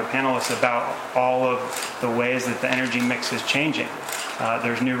from our other panelists about all of the ways that the energy mix is changing.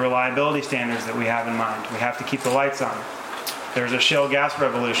 There's new reliability standards that we have in mind. We have to keep the lights on. There's a shale gas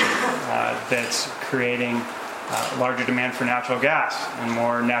revolution that's creating larger demand for natural gas and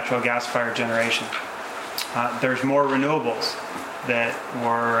more natural gas-fired generation. There's more renewables that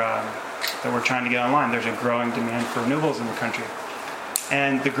we're trying to get online. There's a growing demand for renewables in the country.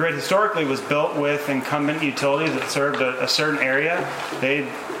 And the grid historically was built with incumbent utilities that served a certain area. They'd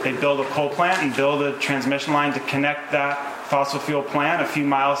build a coal plant and build a transmission line to connect that fossil fuel plant a few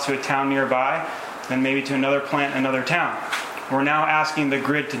miles to a town nearby, then maybe to another plant in another town. We're now asking the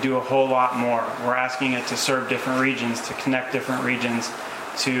grid to do a whole lot more. We're asking it to serve different regions, to connect different regions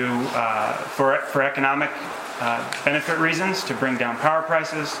for economic benefit reasons, to bring down power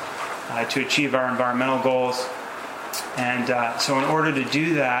prices, to achieve our environmental goals. And so in order to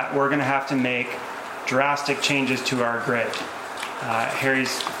do that, we're going to have to make drastic changes to our grid.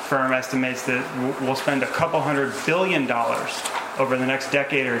 Harry's firm estimates that we'll spend $200 billion over the next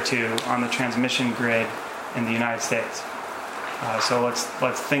decade or two on the transmission grid in the United States. So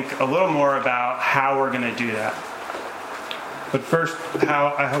let's think a little more about how we're going to do that. But first,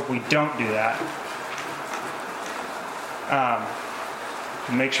 how I hope we don't do that.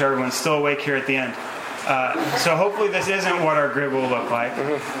 And make sure everyone's still awake here at the end. So hopefully this isn't what our grid will look like.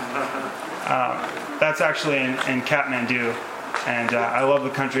 That's actually in Kathmandu. And I love the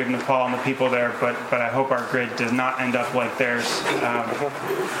country of Nepal and the people there, but I hope our grid does not end up like theirs.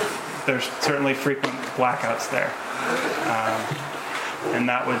 There's certainly frequent blackouts there. And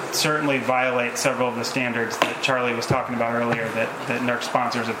that would certainly violate several of the standards that Charlie was talking about earlier that NERC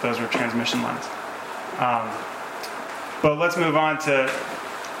sponsors if those were transmission lines. But let's move on to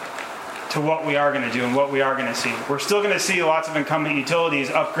what we are going to do and what we are going to see. We're still going to see lots of incumbent utilities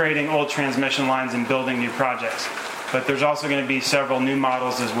upgrading old transmission lines and building new projects. But there's also going to be several new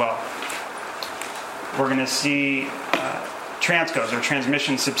models as well. We're going to see transcos, or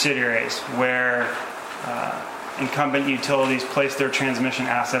transmission subsidiaries, where incumbent utilities place their transmission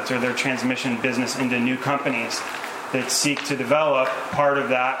assets or their transmission business into new companies that seek to develop part of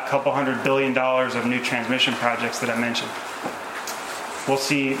that couple $100 billion of new transmission projects that I mentioned. We'll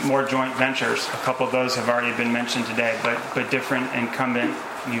see more joint ventures. A couple of those have already been mentioned today, but different incumbent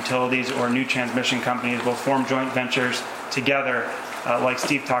utilities or new transmission companies will form joint ventures together, like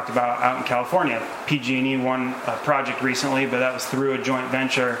Steve talked about out in California. PG&E won a project recently, but that was through a joint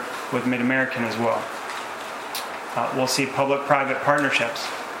venture with Mid-American as well. We'll see public-private partnerships.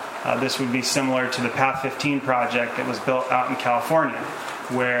 This would be similar to the Path 15 project that was built out in California,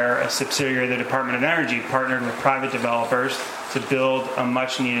 where a subsidiary of the Department of Energy partnered with private developers to build a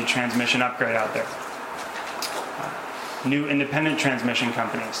much-needed transmission upgrade out there. New independent transmission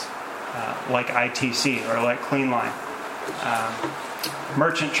companies, like ITC or like Cleanline.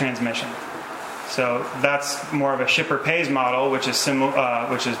 Merchant transmission. So that's more of a shipper pays model, which is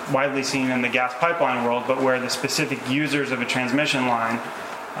widely seen in the gas pipeline world, but where the specific users of a transmission line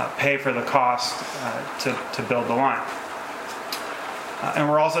pay for the cost to build the line. And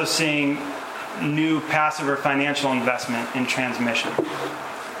we're also seeing new passive or financial investment in transmission.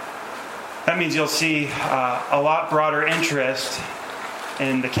 That means you'll see a lot broader interest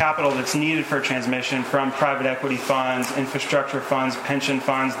in the capital that's needed for transmission from private equity funds, infrastructure funds, pension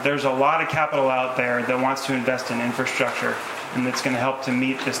funds. There's a lot of capital out there that wants to invest in infrastructure and that's going to help to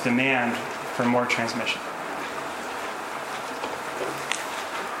meet this demand for more transmission.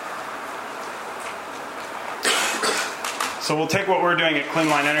 So we'll take what we're doing at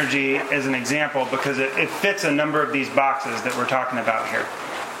Cleanline Energy as an example because it fits a number of these boxes that we're talking about here.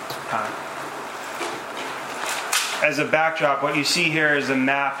 As a backdrop, what you see here is a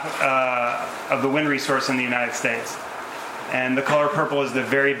map of the wind resource in the United States. And the color purple is the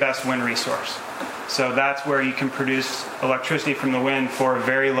very best wind resource. So that's where you can produce electricity from the wind for a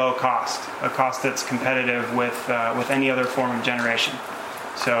very low cost, a cost that's competitive with any other form of generation.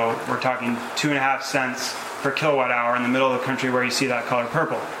 So we're talking 2.5 cents per kilowatt hour in the middle of the country where you see that color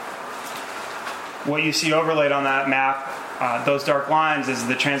purple. What you see overlaid on that map, those dark lines, is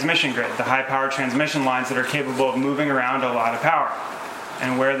the transmission grid, the high-power transmission lines that are capable of moving around a lot of power.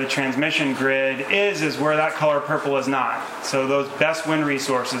 And where the transmission grid is where that color purple is not. So those best wind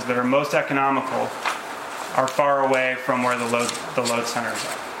resources that are most economical are far away from where the load centers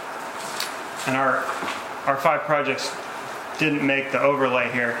are. And our 5 projects didn't make the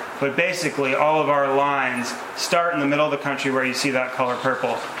overlay here, but basically all of our lines start in the middle of the country where you see that color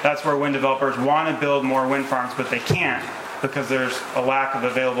purple. That's where wind developers want to build more wind farms, but they can't because there's a lack of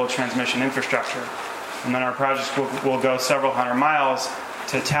available transmission infrastructure. And then our projects will go several hundred miles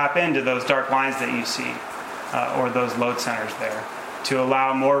to tap into those dark lines that you see, or those load centers there, to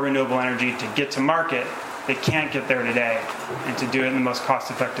allow more renewable energy to get to market that can't get there today, and to do it in the most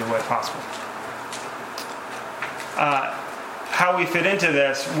cost-effective way possible. How we fit into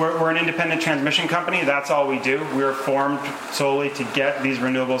this, we're an independent transmission company. That's all we do. We're formed solely to get these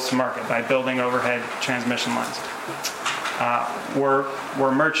renewables to market by building overhead transmission lines.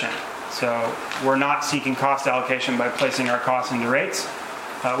 We're merchant, so we're not seeking cost allocation by placing our costs into rates.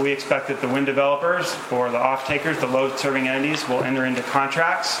 We expect that the wind developers or the off-takers, the load-serving entities, will enter into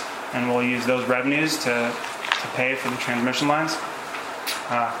contracts and we'll use those revenues to pay for the transmission lines.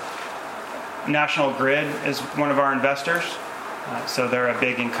 National Grid is one of our investors. So they're a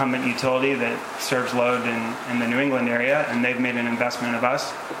big incumbent utility that serves load in the New England area, and they've made an investment of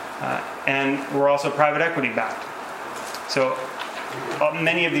us. And we're also private equity backed. So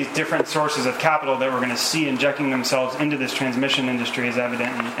many of these different sources of capital that we're going to see injecting themselves into this transmission industry is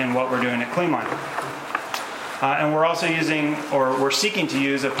evident in what we're doing at Cleanline. And we're also we're seeking to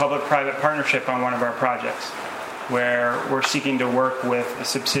use a public-private partnership on one of our projects, where we're seeking to work with a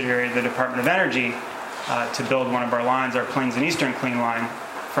subsidiary of the Department of Energy to build one of our lines, our Plains and Eastern Clean Line,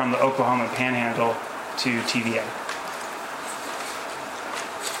 from the Oklahoma Panhandle to TVA.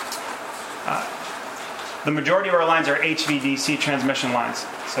 The majority of our lines are HVDC transmission lines,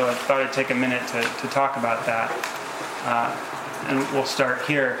 so I thought I'd take a minute to talk about that. And we'll start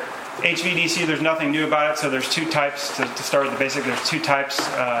here. HVDC, there's nothing new about it, so there's 2 types. To start with the basic, there's 2 types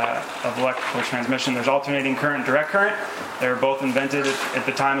of electrical transmission. There's alternating current and direct current. They were both invented at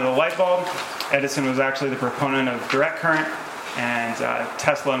the time of the light bulb. Edison was actually the proponent of direct current, and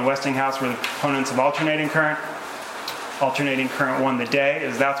Tesla and Westinghouse were the proponents of alternating current. Alternating current won the day,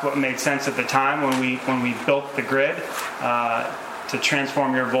 as that's what made sense at the time when we built the grid. To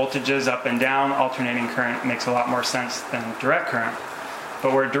transform your voltages up and down, alternating current makes a lot more sense than direct current.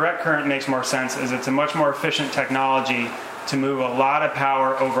 But where direct current makes more sense is it's a much more efficient technology to move a lot of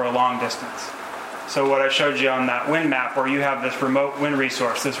power over a long distance. So what I showed you on that wind map, where you have this remote wind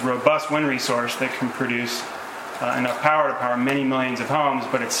resource, this robust wind resource that can produce enough power to power many millions of homes,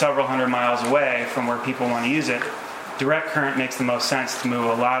 but it's several hundred miles away from where people want to use it, direct current makes the most sense to move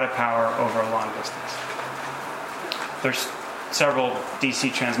a lot of power over a long distance. There's several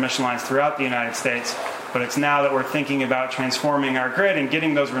DC transmission lines throughout the United States, but it's now that we're thinking about transforming our grid and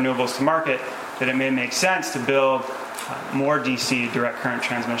getting those renewables to market that it may make sense to build more DC direct current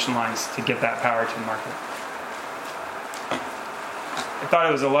transmission lines to get that power to the market. I thought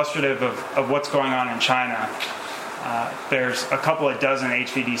it was illustrative of what's going on in China. There's a couple of dozen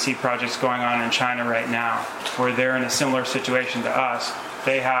HVDC projects going on in China right now where they're in a similar situation to us.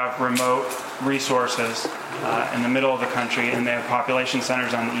 They have remote resources in the middle of the country, and they have population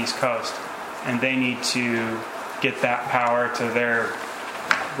centers on the East Coast. And they need to get that power to their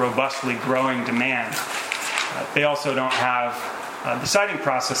robustly growing demand. They also don't have the siting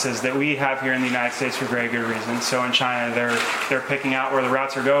processes that we have here in the United States for very good reason. So in China, they're picking out where the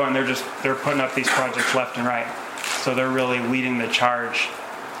routes are going. They're putting up these projects left and right. So they're really leading the charge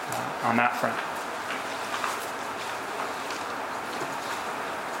on that front.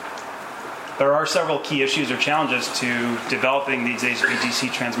 There are several key issues or challenges to developing these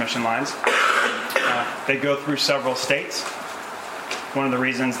HVDC transmission lines. They go through several states. One of the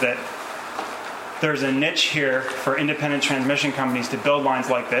reasons that there's a niche here for independent transmission companies to build lines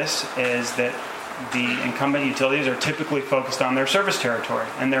like this is that the incumbent utilities are typically focused on their service territory,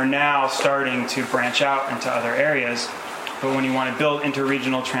 and they're now starting to branch out into other areas. But when you want to build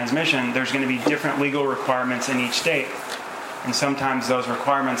interregional transmission, there's going to be different legal requirements in each state. And sometimes those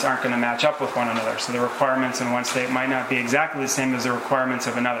requirements aren't going to match up with one another. So the requirements in one state might not be exactly the same as the requirements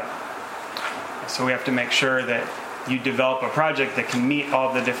of another. So we have to make sure that you develop a project that can meet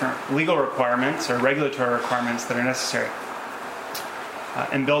all the different legal requirements or regulatory requirements that are necessary.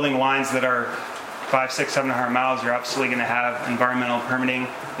 And building lines that are 500, 600, 700 miles, you're absolutely going to have environmental permitting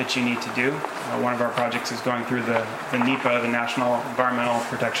that you need to do. One of our projects is going through the NEPA, the National Environmental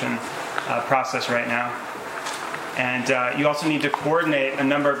Protection process right now. And you also need to coordinate a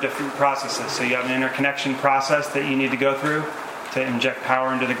number of different processes. So you have an interconnection process that you need to go through to inject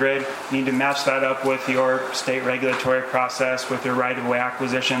power into the grid. You need to match that up with your state regulatory process, with your right-of-way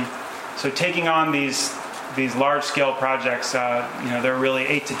acquisition. So taking on these large-scale projects, they're really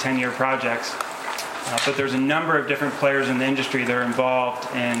 8 to 10-year projects. But there's a number of different players in the industry that are involved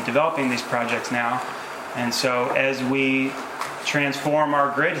in developing these projects now. And so as we transform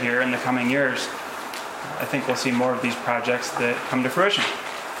our grid here in the coming years, I think we'll see more of these projects that come to fruition.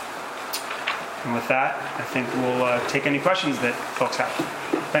 And with that, I think we'll take any questions that folks have.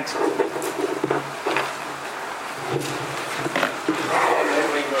 Thanks.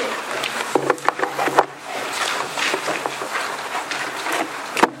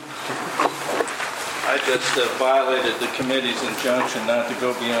 I just violated the committee's injunction not to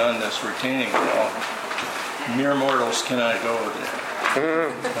go beyond this retaining wall. Mere mortals cannot go over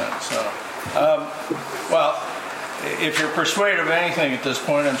there. Well, if you're persuaded of anything at this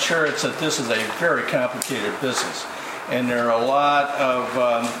point, I'm sure it's that this is a very complicated business, and there are a lot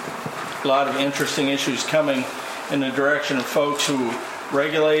of interesting issues coming in the direction of folks who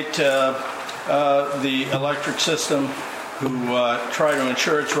regulate the electric system, who try to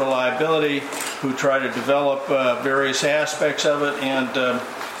ensure its reliability, who try to develop various aspects of it, and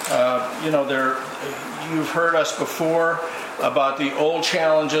you've heard us before about the old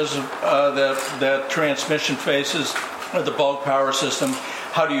challenges that transmission faces with the bulk power system.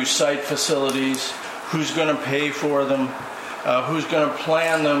 How do you site facilities? Who's going to pay for them? Who's going to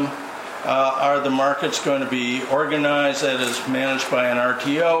plan them? Are the markets going to be organized, that is, managed by an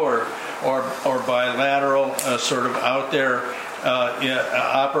RTO or bilateral, sort of out there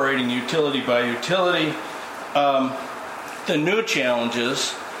operating utility by utility? The new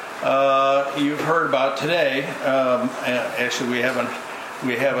challenges you've heard about today. Actually, we haven't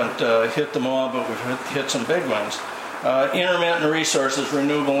hit them all, but we've hit some big ones. Intermittent resources,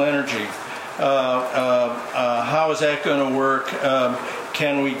 renewable energy. How is that going to work?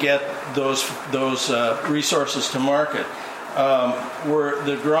 Can we get those resources to market? We're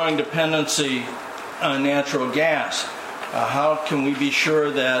the growing dependency on natural gas. How can we be sure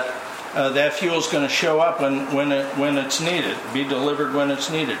that that fuel is going to show up when it's needed, be delivered when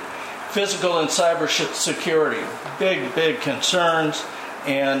it's needed? Physical and cyber security, big concerns,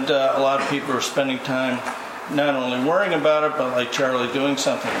 and a lot of people are spending time not only worrying about it, but like Charlie, doing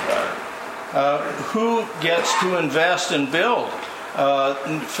something about it. Who gets to invest and build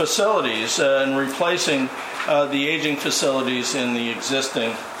facilities and replacing the aging facilities in the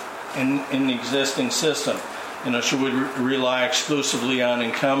existing system? Should we rely exclusively on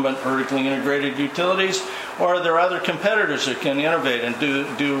incumbent vertically integrated utilities, or are there other competitors that can innovate and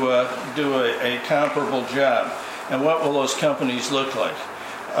do a comparable job? And what will those companies look like?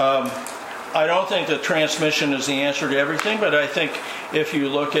 I don't think that transmission is the answer to everything, but I think if you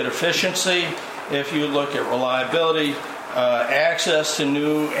look at efficiency, if you look at reliability, access to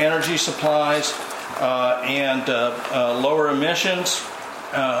new energy supplies, and lower emissions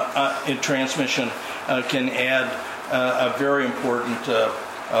in transmission can add a very important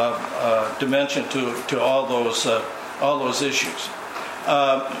dimension to all those issues.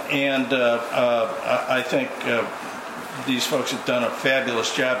 I think these folks have done a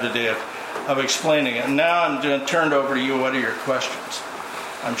fabulous job today of explaining it. Now I'm going to turn it over to you. What are your questions?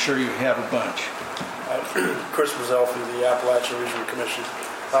 I'm sure you have a bunch. Chris Mazzell from the Appalachian Regional Commission.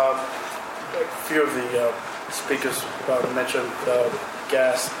 A few of the speakers mentioned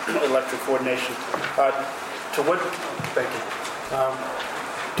gas electric coordination.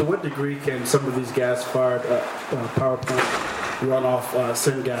 To what degree can some of these gas-fired power plants run off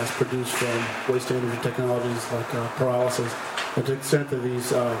syngas produced from waste-to-energy technologies like pyrolysis? And to the extent that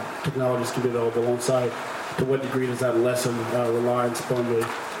these technologies can be available on site, to what degree does that lessen reliance upon the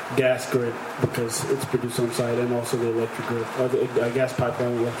gas grid because it's produced on site, and also the electric grid, or the gas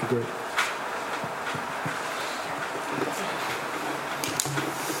pipeline electric grid?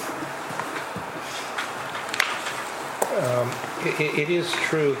 It is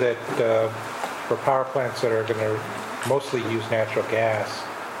true that for power plants that are going to mostly use natural gas,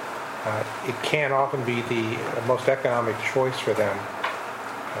 it can often be the most economic choice for them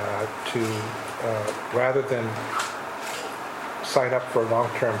to, rather than sign up for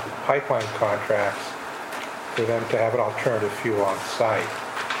long-term pipeline contracts, for them to have an alternative fuel on site.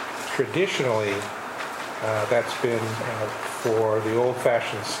 Traditionally, that's been for the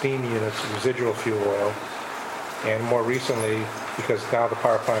old-fashioned steam units, residual fuel oil, and more recently, because now the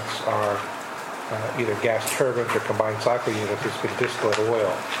power plants are either gas turbines or combined cycle units, it's been distillate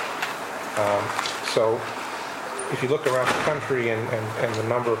oil. So if you look around the country and the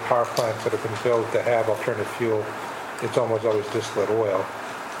number of power plants that have been built that have alternative fuel, it's almost always distillate oil.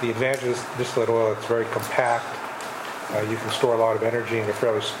 The advantage of distillate oil, it's very compact. You can store a lot of energy in a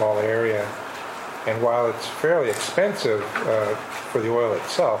fairly small area. And while it's fairly expensive for the oil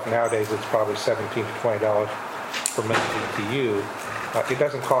itself, nowadays it's probably $17 to $20 per million BTU, it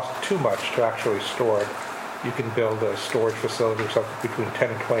doesn't cost too much to actually store it. You can build a storage facility or something between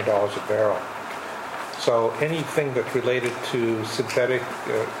 $10 and $20 a barrel. So anything that's related to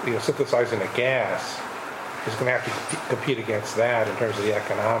synthesizing a gas is going to have to compete against that in terms of the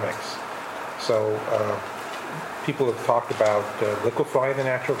economics. So people have talked about liquefying the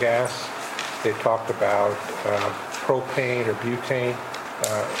natural gas. They've talked about propane or butane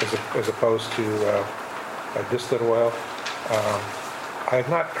as opposed to distillate oil. I have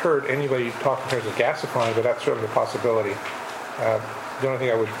not heard anybody talk in terms of gasifying, but that's certainly a possibility. The only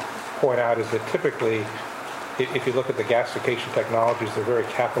thing I would point out is that typically, if you look at the gasification technologies, they're very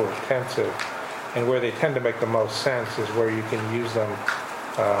capital intensive, and where they tend to make the most sense is where you can use them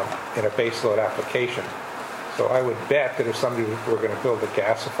in a baseload application. So I would bet that if somebody were going to build a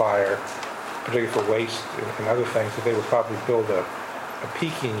gasifier, particularly for waste and other things, that they would probably build a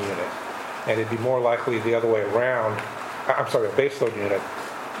peaking unit, and it'd be more likely the other way around. A baseload unit,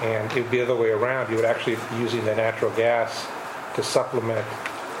 and it would be the other way around. You would actually be using the natural gas to supplement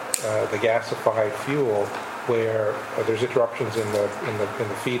the gasified fuel, where there's interruptions in the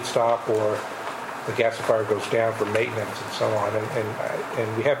feedstock, or the gasifier goes down for maintenance and so on.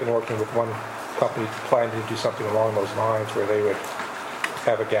 And we have been working with one company planning to do something along those lines, where they would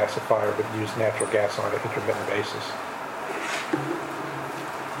have a gasifier but use natural gas on an intermittent basis.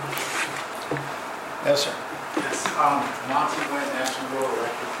 Yes, sir. Yes, Monty Wynn, National Rural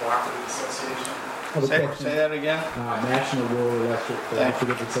Electric Cooperative Association. Say that again. National Rural Electric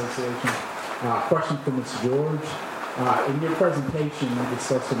Cooperative Association. Question for Mr. George. In your presentation, you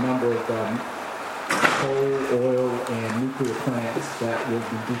discussed a number of coal, oil, and nuclear plants that will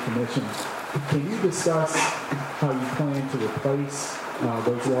be decommissioned. Can you discuss how you plan to replace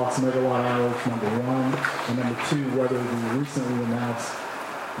those lost megawatt hours, number one, and number two, whether the recently announced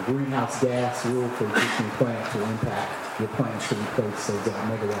greenhouse gas rule for existing plants will impact your plans to replace those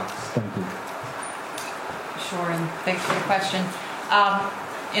megawatts? Thank you. Sure, and thanks for the question.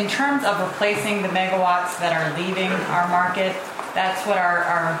 In terms of replacing the megawatts that are leaving our market, that's what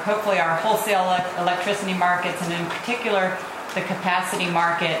our hopefully our wholesale electricity markets, and in particular the capacity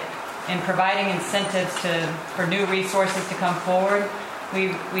market, in providing incentives for new resources to come forward.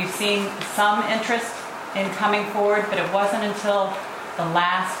 We've seen some interest in coming forward, but it wasn't until the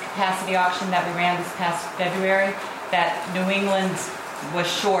last capacity auction that we ran this past February, that New England was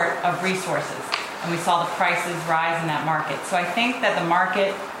short of resources, and we saw the prices rise in that market. So I think that the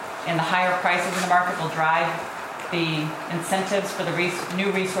market and the higher prices in the market will drive the incentives for the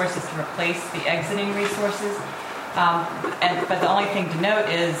new resources to replace the exiting resources. But the only thing to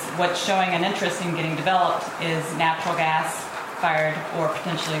note is what's showing an interest in getting developed is natural gas fired or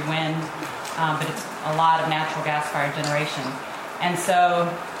potentially wind, but it's a lot of natural gas fired generation. And so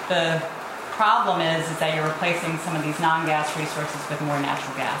the problem is that you're replacing some of these non-gas resources with more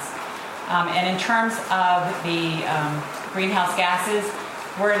natural gas. And in terms of the greenhouse gases,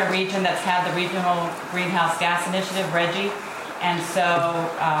 we're in a region that's had the Regional Greenhouse Gas Initiative, RGGI, and so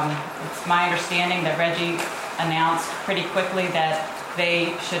it's my understanding that RGGI announced pretty quickly that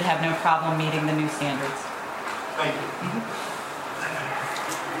they should have no problem meeting the new standards. Thank you. Mm-hmm.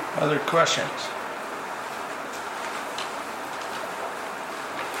 Other questions?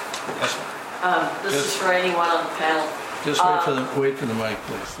 Yes, ma'am. This is for anyone on the panel. Just wait for the mic,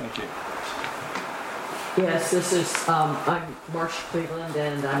 please. Thank you. Yes, this is, I'm Marcia Cleveland,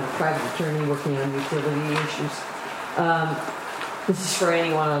 and I'm a private attorney working on utility issues. This is for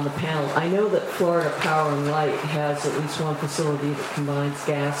anyone on the panel. I know that Florida Power and Light has at least one facility that combines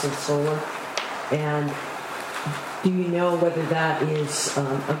gas and solar. And do you know whether that is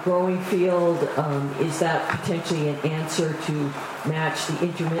a growing field? Is that potentially an answer to match the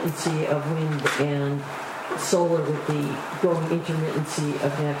intermittency of wind and solar with the growing intermittency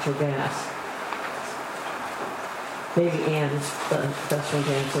of natural gas? Maybe Ann is the best one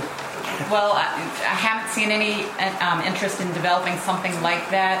to answer. Well, I haven't seen any interest in developing something like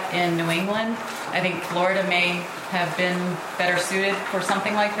that in New England. I think Florida may have been better suited for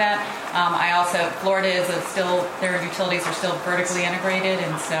something like that. Florida is their utilities are still vertically integrated,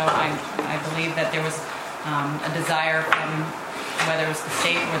 and so I believe that there was a desire from whether it was the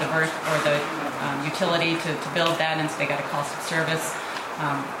state or the utility to build that, and so they got a cost of service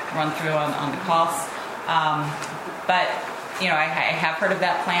run through on the costs. But I have heard of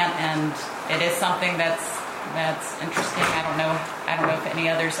that plant, and it is something that's interesting. I don't know if any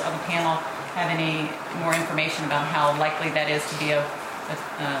others on the panel have any more information about how likely that is to be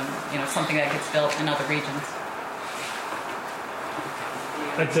something that gets built in other regions.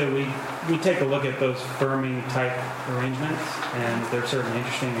 I'd say we take a look at those firming type arrangements, and they're certainly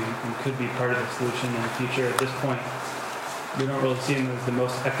interesting and could be part of the solution in the future. At this point, we don't really see them as the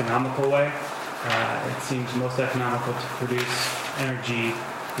most economical way. It seems most economical to produce energy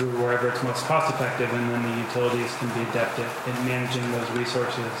through wherever it's most cost effective, and then the utilities can be adept at managing those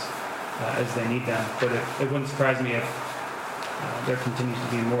resources as they need them. But it wouldn't surprise me if there continues to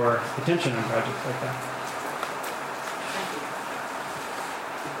be more attention on projects like that.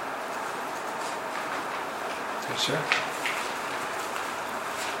 Yes, sir.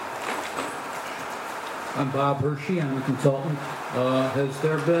 I'm Bob Hershey. I'm a consultant. Has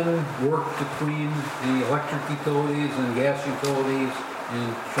there been work between the electric utilities and gas utilities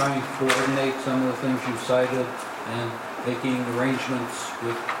in trying to coordinate some of the things you cited and making arrangements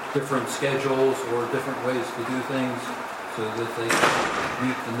with different schedules or different ways to do things so that they can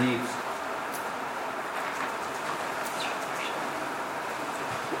meet the needs?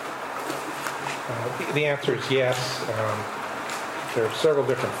 The answer is yes. There are several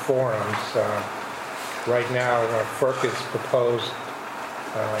different forums. Right now, FERC has proposed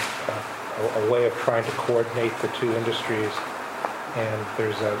a way of trying to coordinate the two industries, and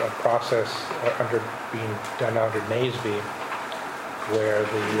there's a process being done under NASB where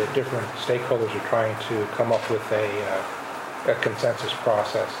the different stakeholders are trying to come up with a consensus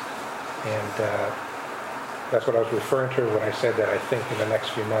process. And that's what I was referring to when I said that I think in the next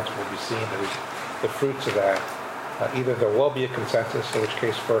few months we'll be seeing the fruits of that. Either there will be a consensus, in which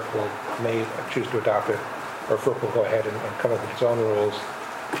case FERC may choose to adopt it, or FERC will go ahead and come up with its own rules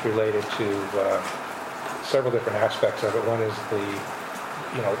related to several different aspects of it. One is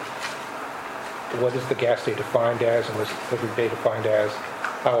what is the gas day defined as, and what's the liquid day defined as?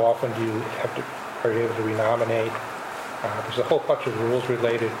 How often are you able to renominate? There's a whole bunch of rules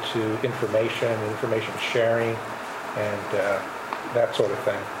related to information sharing, and that sort of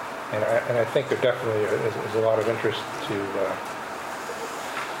thing. And I think there definitely is a lot of interest to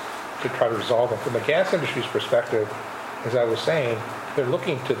try to resolve them. From the gas industry's perspective, as I was saying, they're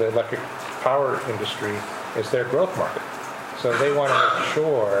looking to the electric power industry as their growth market. So they want to make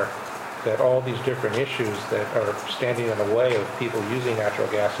sure that all these different issues that are standing in the way of people using natural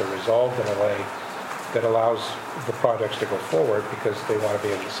gas are resolved in a way that allows the projects to go forward, because they want to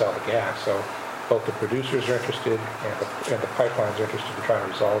be able to sell the gas. So both the producers are interested and the pipelines are interested in trying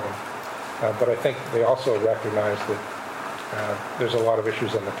to resolve them. But I think they also recognize that There's a lot of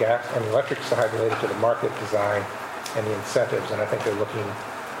issues on the electric side related to the market design and the incentives, and I think they're looking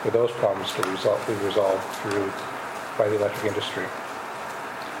for those problems to be resolved by the electric industry.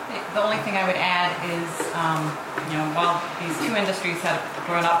 The only thing I would add is, while these two industries have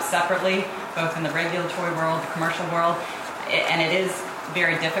grown up separately, both in the regulatory world, the commercial world, and it is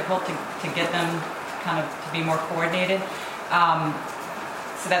very difficult to get them kind of to be more coordinated.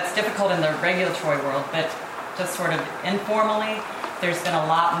 So that's difficult in the regulatory world, but just sort of informally, there's been a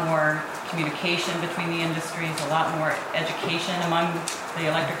lot more communication between the industries, a lot more education among the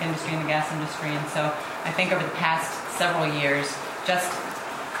electric industry and the gas industry. And so I think over the past several years, just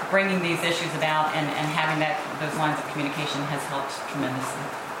bringing these issues about and having those lines of communication has helped tremendously.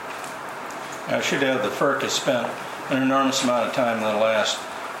 I should add that FERC has spent an enormous amount of time in the last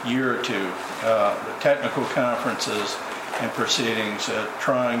year or two, technical conferences and proceedings,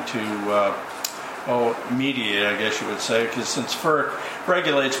 trying to mediate, I guess you would say, because since FERC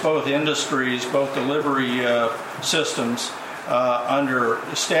regulates both industries, both delivery systems, under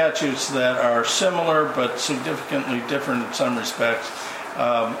statutes that are similar but significantly different in some respects,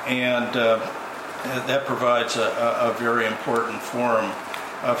 and that provides a very important forum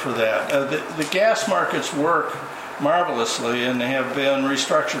for that. The gas markets work marvelously, and they have been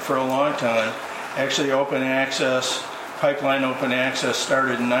restructured for a long time. Actually, open access, pipeline open access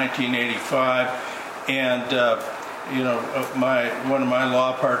started in 1985, and one of my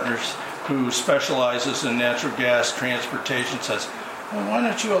law partners who specializes in natural gas transportation says, well, why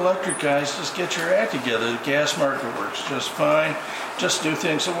don't you electric guys just get your act together? The gas market works just fine. Just do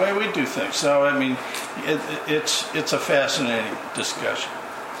things the way we do things. So, I mean, it's a fascinating discussion.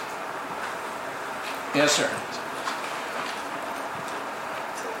 Yes, sir.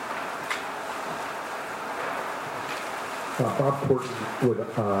 Bob Porton with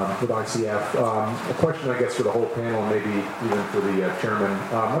ICF. A question, I guess, for the whole panel, and maybe even for the chairman.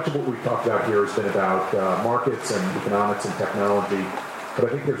 Much of what we've talked about here has been about markets and economics and technology, but I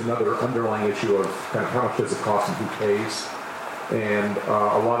think there's another underlying issue of kind of how much does it cost and who pays. And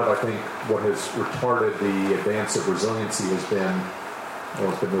a lot of, I think, what has retarded the advance of resiliency has been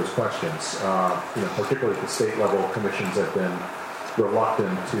those questions. Particularly at the state level, commissions have been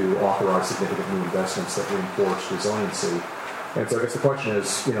reluctant to authorize significant new investments that reinforce resiliency. And so I guess the question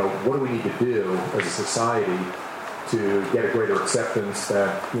is, what do we need to do as a society to get a greater acceptance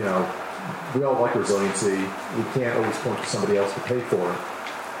that, we all like resiliency. We can't always point to somebody else to pay for it.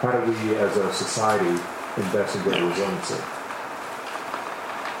 How do we as a society invest in greater resiliency?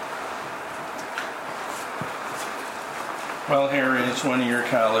 Well, Harry, it's one of your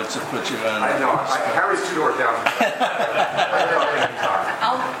colleagues that put you on. I know. Harry's 2 doors down.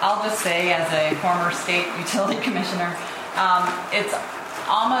 I'll just say, as a former state utility commissioner, it's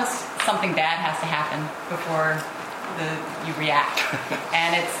almost something bad has to happen before you react,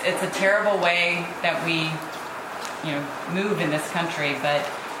 and it's a terrible way that we, move in this country. But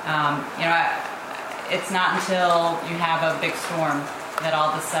it's not until you have a big storm that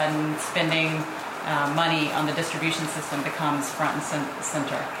all of a sudden spending money on the distribution system becomes front and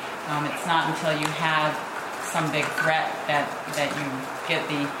center. It's not until you have some big threat that you get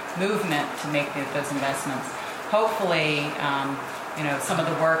the movement to make those investments. Hopefully, some of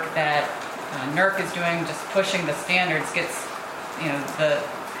the work that NERC is doing, just pushing the standards, gets the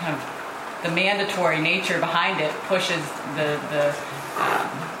kind of the mandatory nature behind it, pushes the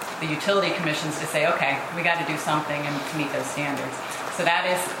utility commissions to say, okay, we got to do something and to meet those standards. So that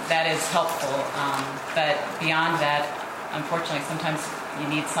is helpful, but beyond that, unfortunately, sometimes you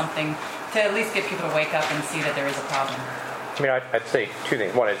need something to at least get people to wake up and see that there is a problem. I mean, I'd say two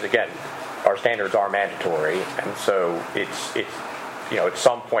things. One is, again, our standards are mandatory, and so it's at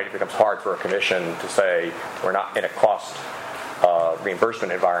some point it becomes hard for a commission to say we're not in a cost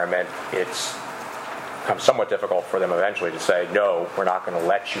reimbursement environment. It's becomes somewhat difficult for them eventually to say, no, we're not going to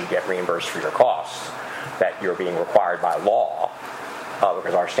let you get reimbursed for your costs that you're being required by law.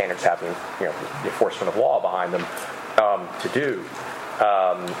 Because our standards have the enforcement of law behind them to do,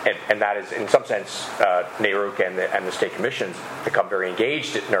 and that is in some sense NARUC and the state commissions become very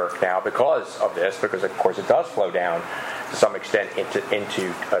engaged at NERC now because of this, because of course it does flow down to some extent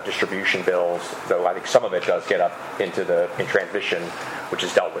into distribution bills, though I think some of it does get up into in transmission, which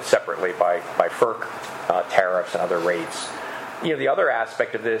is dealt with separately by FERC tariffs and other rates. The other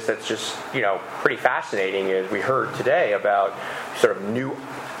aspect of this that's just, pretty fascinating is we heard today about sort of new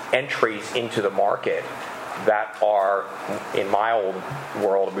entries into the market that are, in my old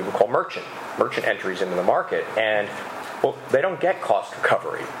world, we would call merchant entries into the market. And, well, they don't get cost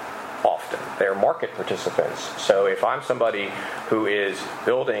recovery. often. They're market participants. So if I'm somebody who is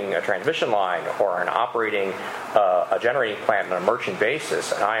building a transmission line or operating a generating plant on a merchant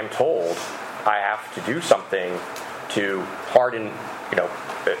basis, and I am told I have to do something to harden,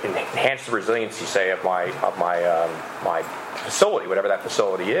 enhance the resiliency, say, of my facility, whatever that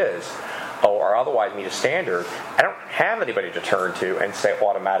facility is, or otherwise meet a standard, I don't have anybody to turn to and say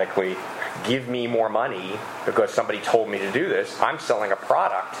automatically, give me more money because somebody told me to do this. I'm selling a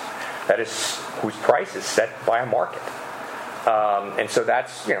product whose price is set by a market. And so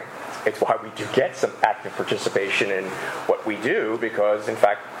that's, it's why we do get some active participation in what we do, because, in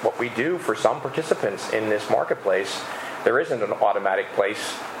fact, what we do for some participants in this marketplace, there isn't an automatic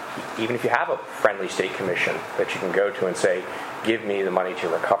place, even if you have a friendly state commission, that you can go to and say, give me the money to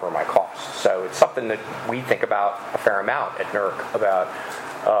recover my costs. So it's something that we think about a fair amount at NERC about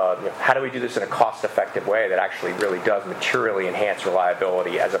how do we do this in a cost-effective way that actually really does materially enhance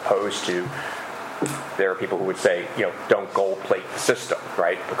reliability, as opposed to there are people who would say, don't gold plate the system,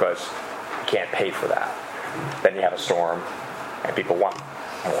 right? Because you can't pay for that. Then you have a storm, and people want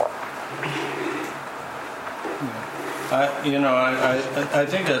more. I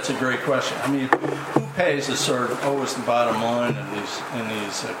think that's a great question. I mean, who pays is sort of always the bottom line in these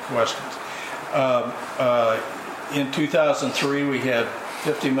questions. In 2003, we had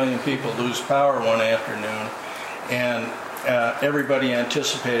 50 million people lose power one afternoon, and everybody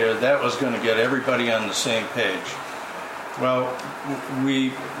anticipated that was going to get everybody on the same page. Well,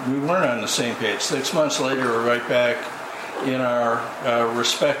 we weren't on the same page. 6 months later, we're right back in our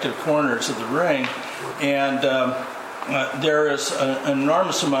respective corners of the ring, and there is an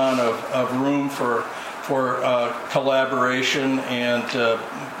enormous amount of room for collaboration, and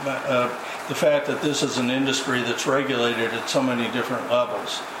the fact that this is an industry that's regulated at so many different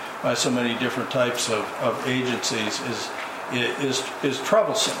levels by so many different types of agencies is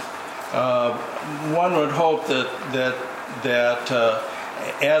troublesome. One would hope that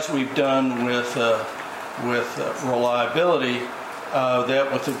as we've done with reliability,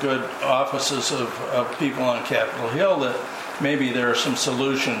 that with the good offices of people on Capitol Hill, that maybe there are some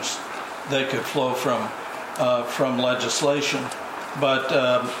solutions that could flow from legislation. But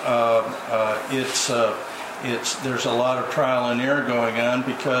there's a lot of trial and error going on,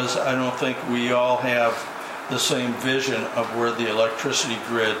 because I don't think we all have the same vision of where the electricity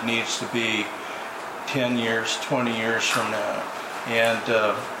grid needs to be 10 years, 20 years from now.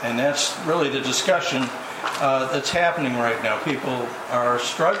 And that's really the discussion that's happening right now. People are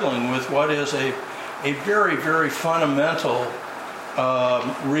struggling with what is a very, very fundamental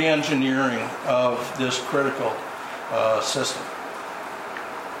re-engineering of this critical system.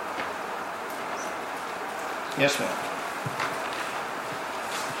 Yes, ma'am.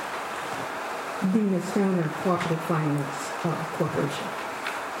 Dina Stoner, Cooperative Finance Corporation.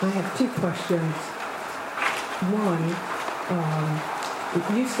 I have two questions. One, it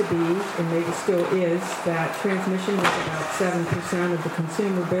used to be, and maybe still is, that transmission was about 7% of the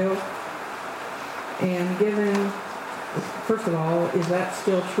consumer bill. And given, first of all, is that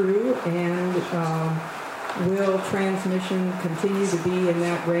still true? And will transmission continue to be in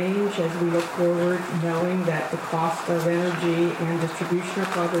that range as we look forward, knowing that the cost of energy and distribution are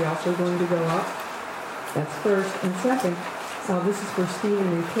probably also going to go up? That's first. And second, this is for Stephen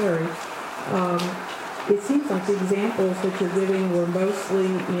and Carrie. It seems like the examples that you're giving were mostly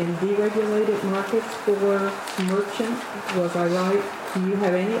in deregulated markets for merchant. Was I right? Do you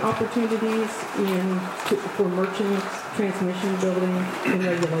have any opportunities for merchant transmission building in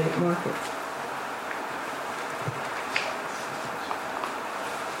regulated markets?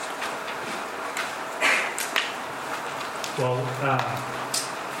 Well,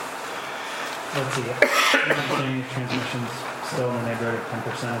 let's see. My understanding is transmission's still in the neighborhood of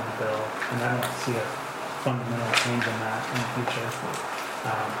 10% of the bill, and I don't see a fundamental change in that in the future.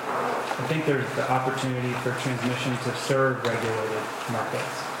 I think there's the opportunity for transmission to serve regulated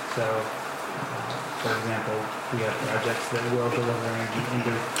markets. So, for example, we have projects that will deliver energy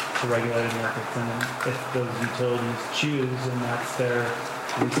into regulated markets, and if those utilities choose, and that's their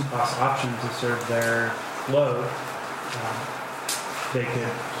least cost option to serve their load, they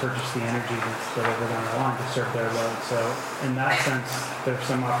could purchase the energy that's delivered on the line to serve their load. So in that sense, there's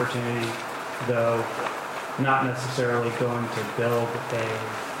some opportunity, though not necessarily going to build a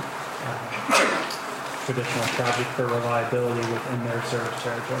traditional project for reliability within their service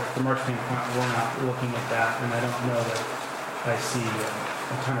territory. From our standpoint, we're not looking at that, and I don't know that I see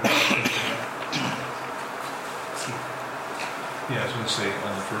a ton of opportunity there. Yeah, I was going to say,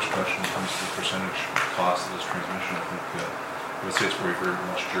 on the first question, when it comes to the percentage cost of this transmission, I think I would say it's very, very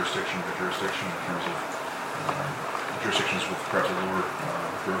much jurisdiction by jurisdiction in terms of jurisdictions with perhaps a lower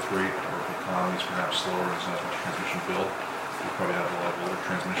growth rate, or if the economy is perhaps slower and there's not as much transmission build, we probably have a lot of older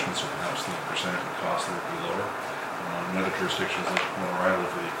transmission, so perhaps the percentage of cost there would be lower. In other jurisdictions, like where I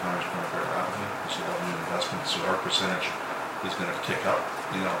live, the economy is growing very rapidly. There's a lot of new investment, so our percentage is going to tick up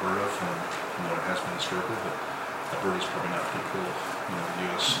in Alberta from what it has been historically, but Alberta is probably not typical of the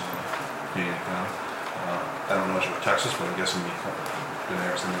U.S. Canadian economy. I don't know much about Texas, but I'm guessing the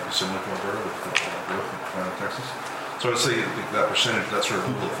dynamics might be similar to Alberta with growth in Texas. So I would say that percentage, that sort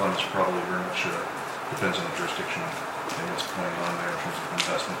of rule of thumb is probably very much depends on the jurisdiction and what's going on there in terms of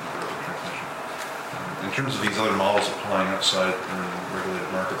investment and growth and transmission. In terms of these other models applying outside in regulated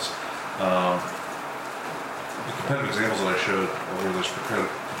markets, the competitive examples that I showed where there's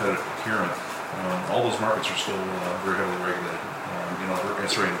competitive procurement, all those markets are still very heavily regulated.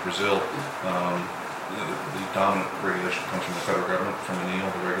 In Brazil, the dominant regulation comes from the federal government, from ANEEL,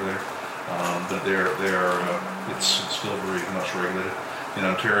 the regulator, but it's still very much regulated. In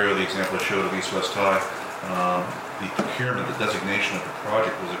Ontario, the example I showed of East-West Tie, the procurement, the designation of the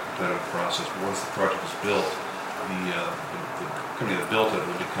project was a competitive process, but once the project was built, the company that built it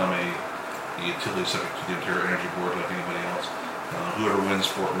would become a utility subject to the Ontario Energy Board like anybody else. Whoever wins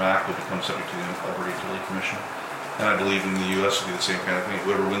Fort Mac will become subject to the Alberta Utility Commission. And I believe in the U.S. will be the same kind of thing.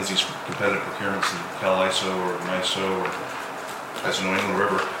 Whoever wins these competitive procurements in CalISO or MISO or as in New England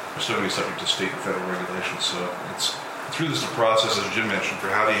River are still going to be subject to state and federal regulations. So it's through this process, as Jim mentioned, for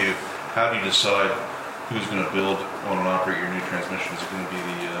how do you decide who's going to build, own, and operate your new transmission? Is it going to be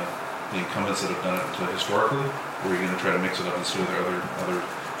the incumbents that have done it historically, or are you going to try to mix it up and see whether other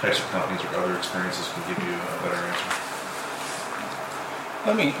types of companies or other experiences can give you a better answer?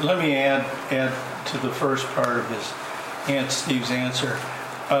 Let me add to the first part of Steve's answer.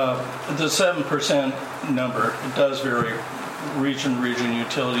 The 7% number, it does vary region,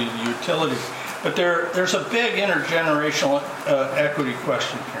 utility to utility, but there's a big intergenerational equity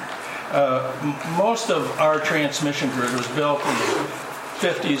question here. Most of our transmission grid was built in the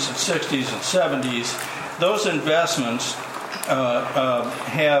 50s and 60s and 70s. Those investments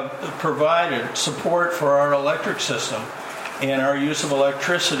have provided support for our electric system and our use of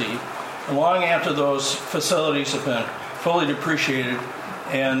electricity long after those facilities have been fully depreciated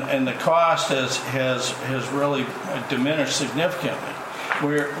and the cost has really diminished significantly.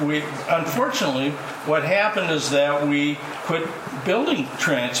 Unfortunately, what happened is that we quit building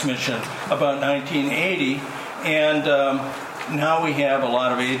transmission about 1980, and now we have a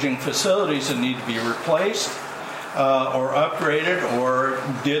lot of aging facilities that need to be replaced or upgraded, or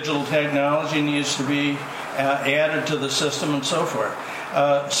digital technology needs to be added to the system and so forth.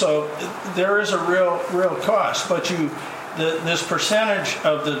 So there is a real cost, but this percentage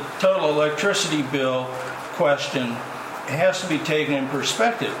of the total electricity bill question has to be taken in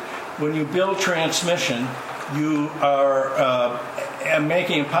perspective. When you build transmission, you are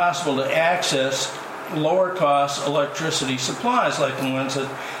making it possible to access lower cost electricity supplies like the ones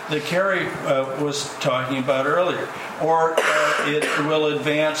that Carrie was talking about earlier. Or it will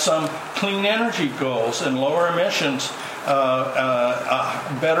advance some clean energy goals and lower emissions,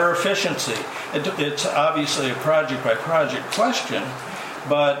 better efficiency. It's obviously a project-by-project question,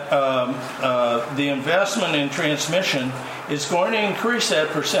 but the investment in transmission is going to increase that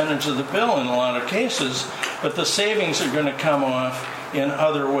percentage of the bill in a lot of cases, but the savings are going to come off in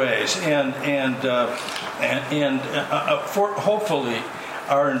other ways, and hopefully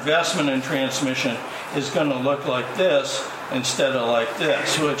our investment in transmission is going to look like this instead of like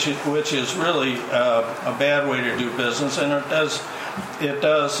this, which is really a bad way to do business, and it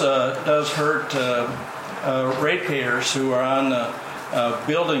does hurt ratepayers who are on the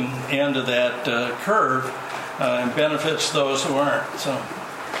building end of that curve, and benefits those who aren't. So,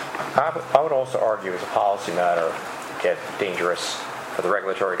 I would also argue, as a policy matter, get dangerous for the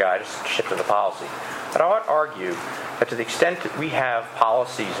regulatory guy to shift to the policy. But I would argue that to the extent that we have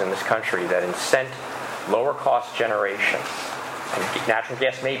policies in this country that incent lower cost generation, and natural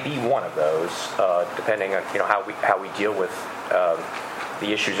gas may be one of those, depending on how we deal with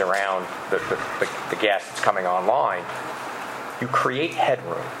the issues around the gas that's coming online, you create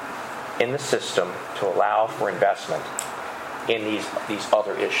headroom in the system to allow for investment in these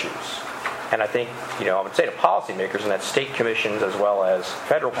other issues. And I think, I would say to policymakers, and that's state commissions as well as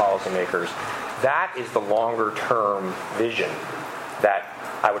federal policymakers, that is the longer term vision that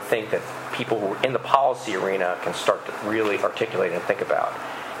I would think that people who are in the policy arena can start to really articulate and think about.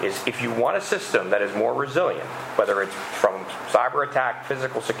 Is if you want a system that is more resilient, whether it's from cyber attack,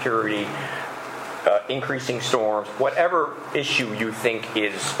 physical security, increasing storms, whatever issue you think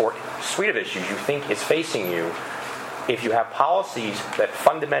is, or suite of issues you think is facing you, if you have policies that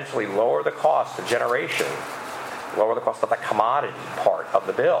fundamentally lower the cost of generation, lower the cost of the commodity part of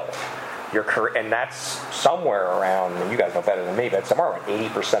the bill. And that's somewhere around, and you guys know better than me, but somewhere around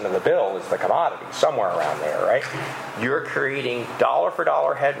 80% of the bill is the commodity, somewhere around there, right? You're creating dollar for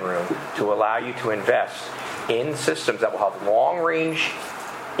dollar headroom to allow you to invest in systems that will have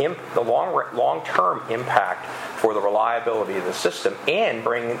long-term impact for the reliability of the system and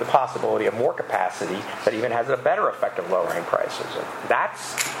bring the possibility of more capacity that even has a better effect of lowering prices. And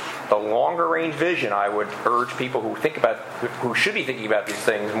that's the longer range vision I would urge people who should be thinking about these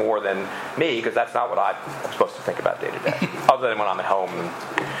things more than me, because that's not what I'm supposed to think about day to day, other than when I'm at home and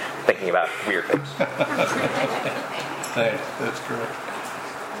thinking about weird things. Thanks. That's great.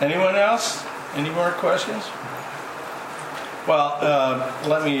 Anyone else? Any more questions? Well,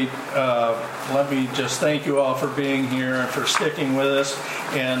 let me just thank you all for being here and for sticking with us,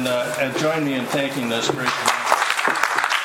 and join me in thanking this great community.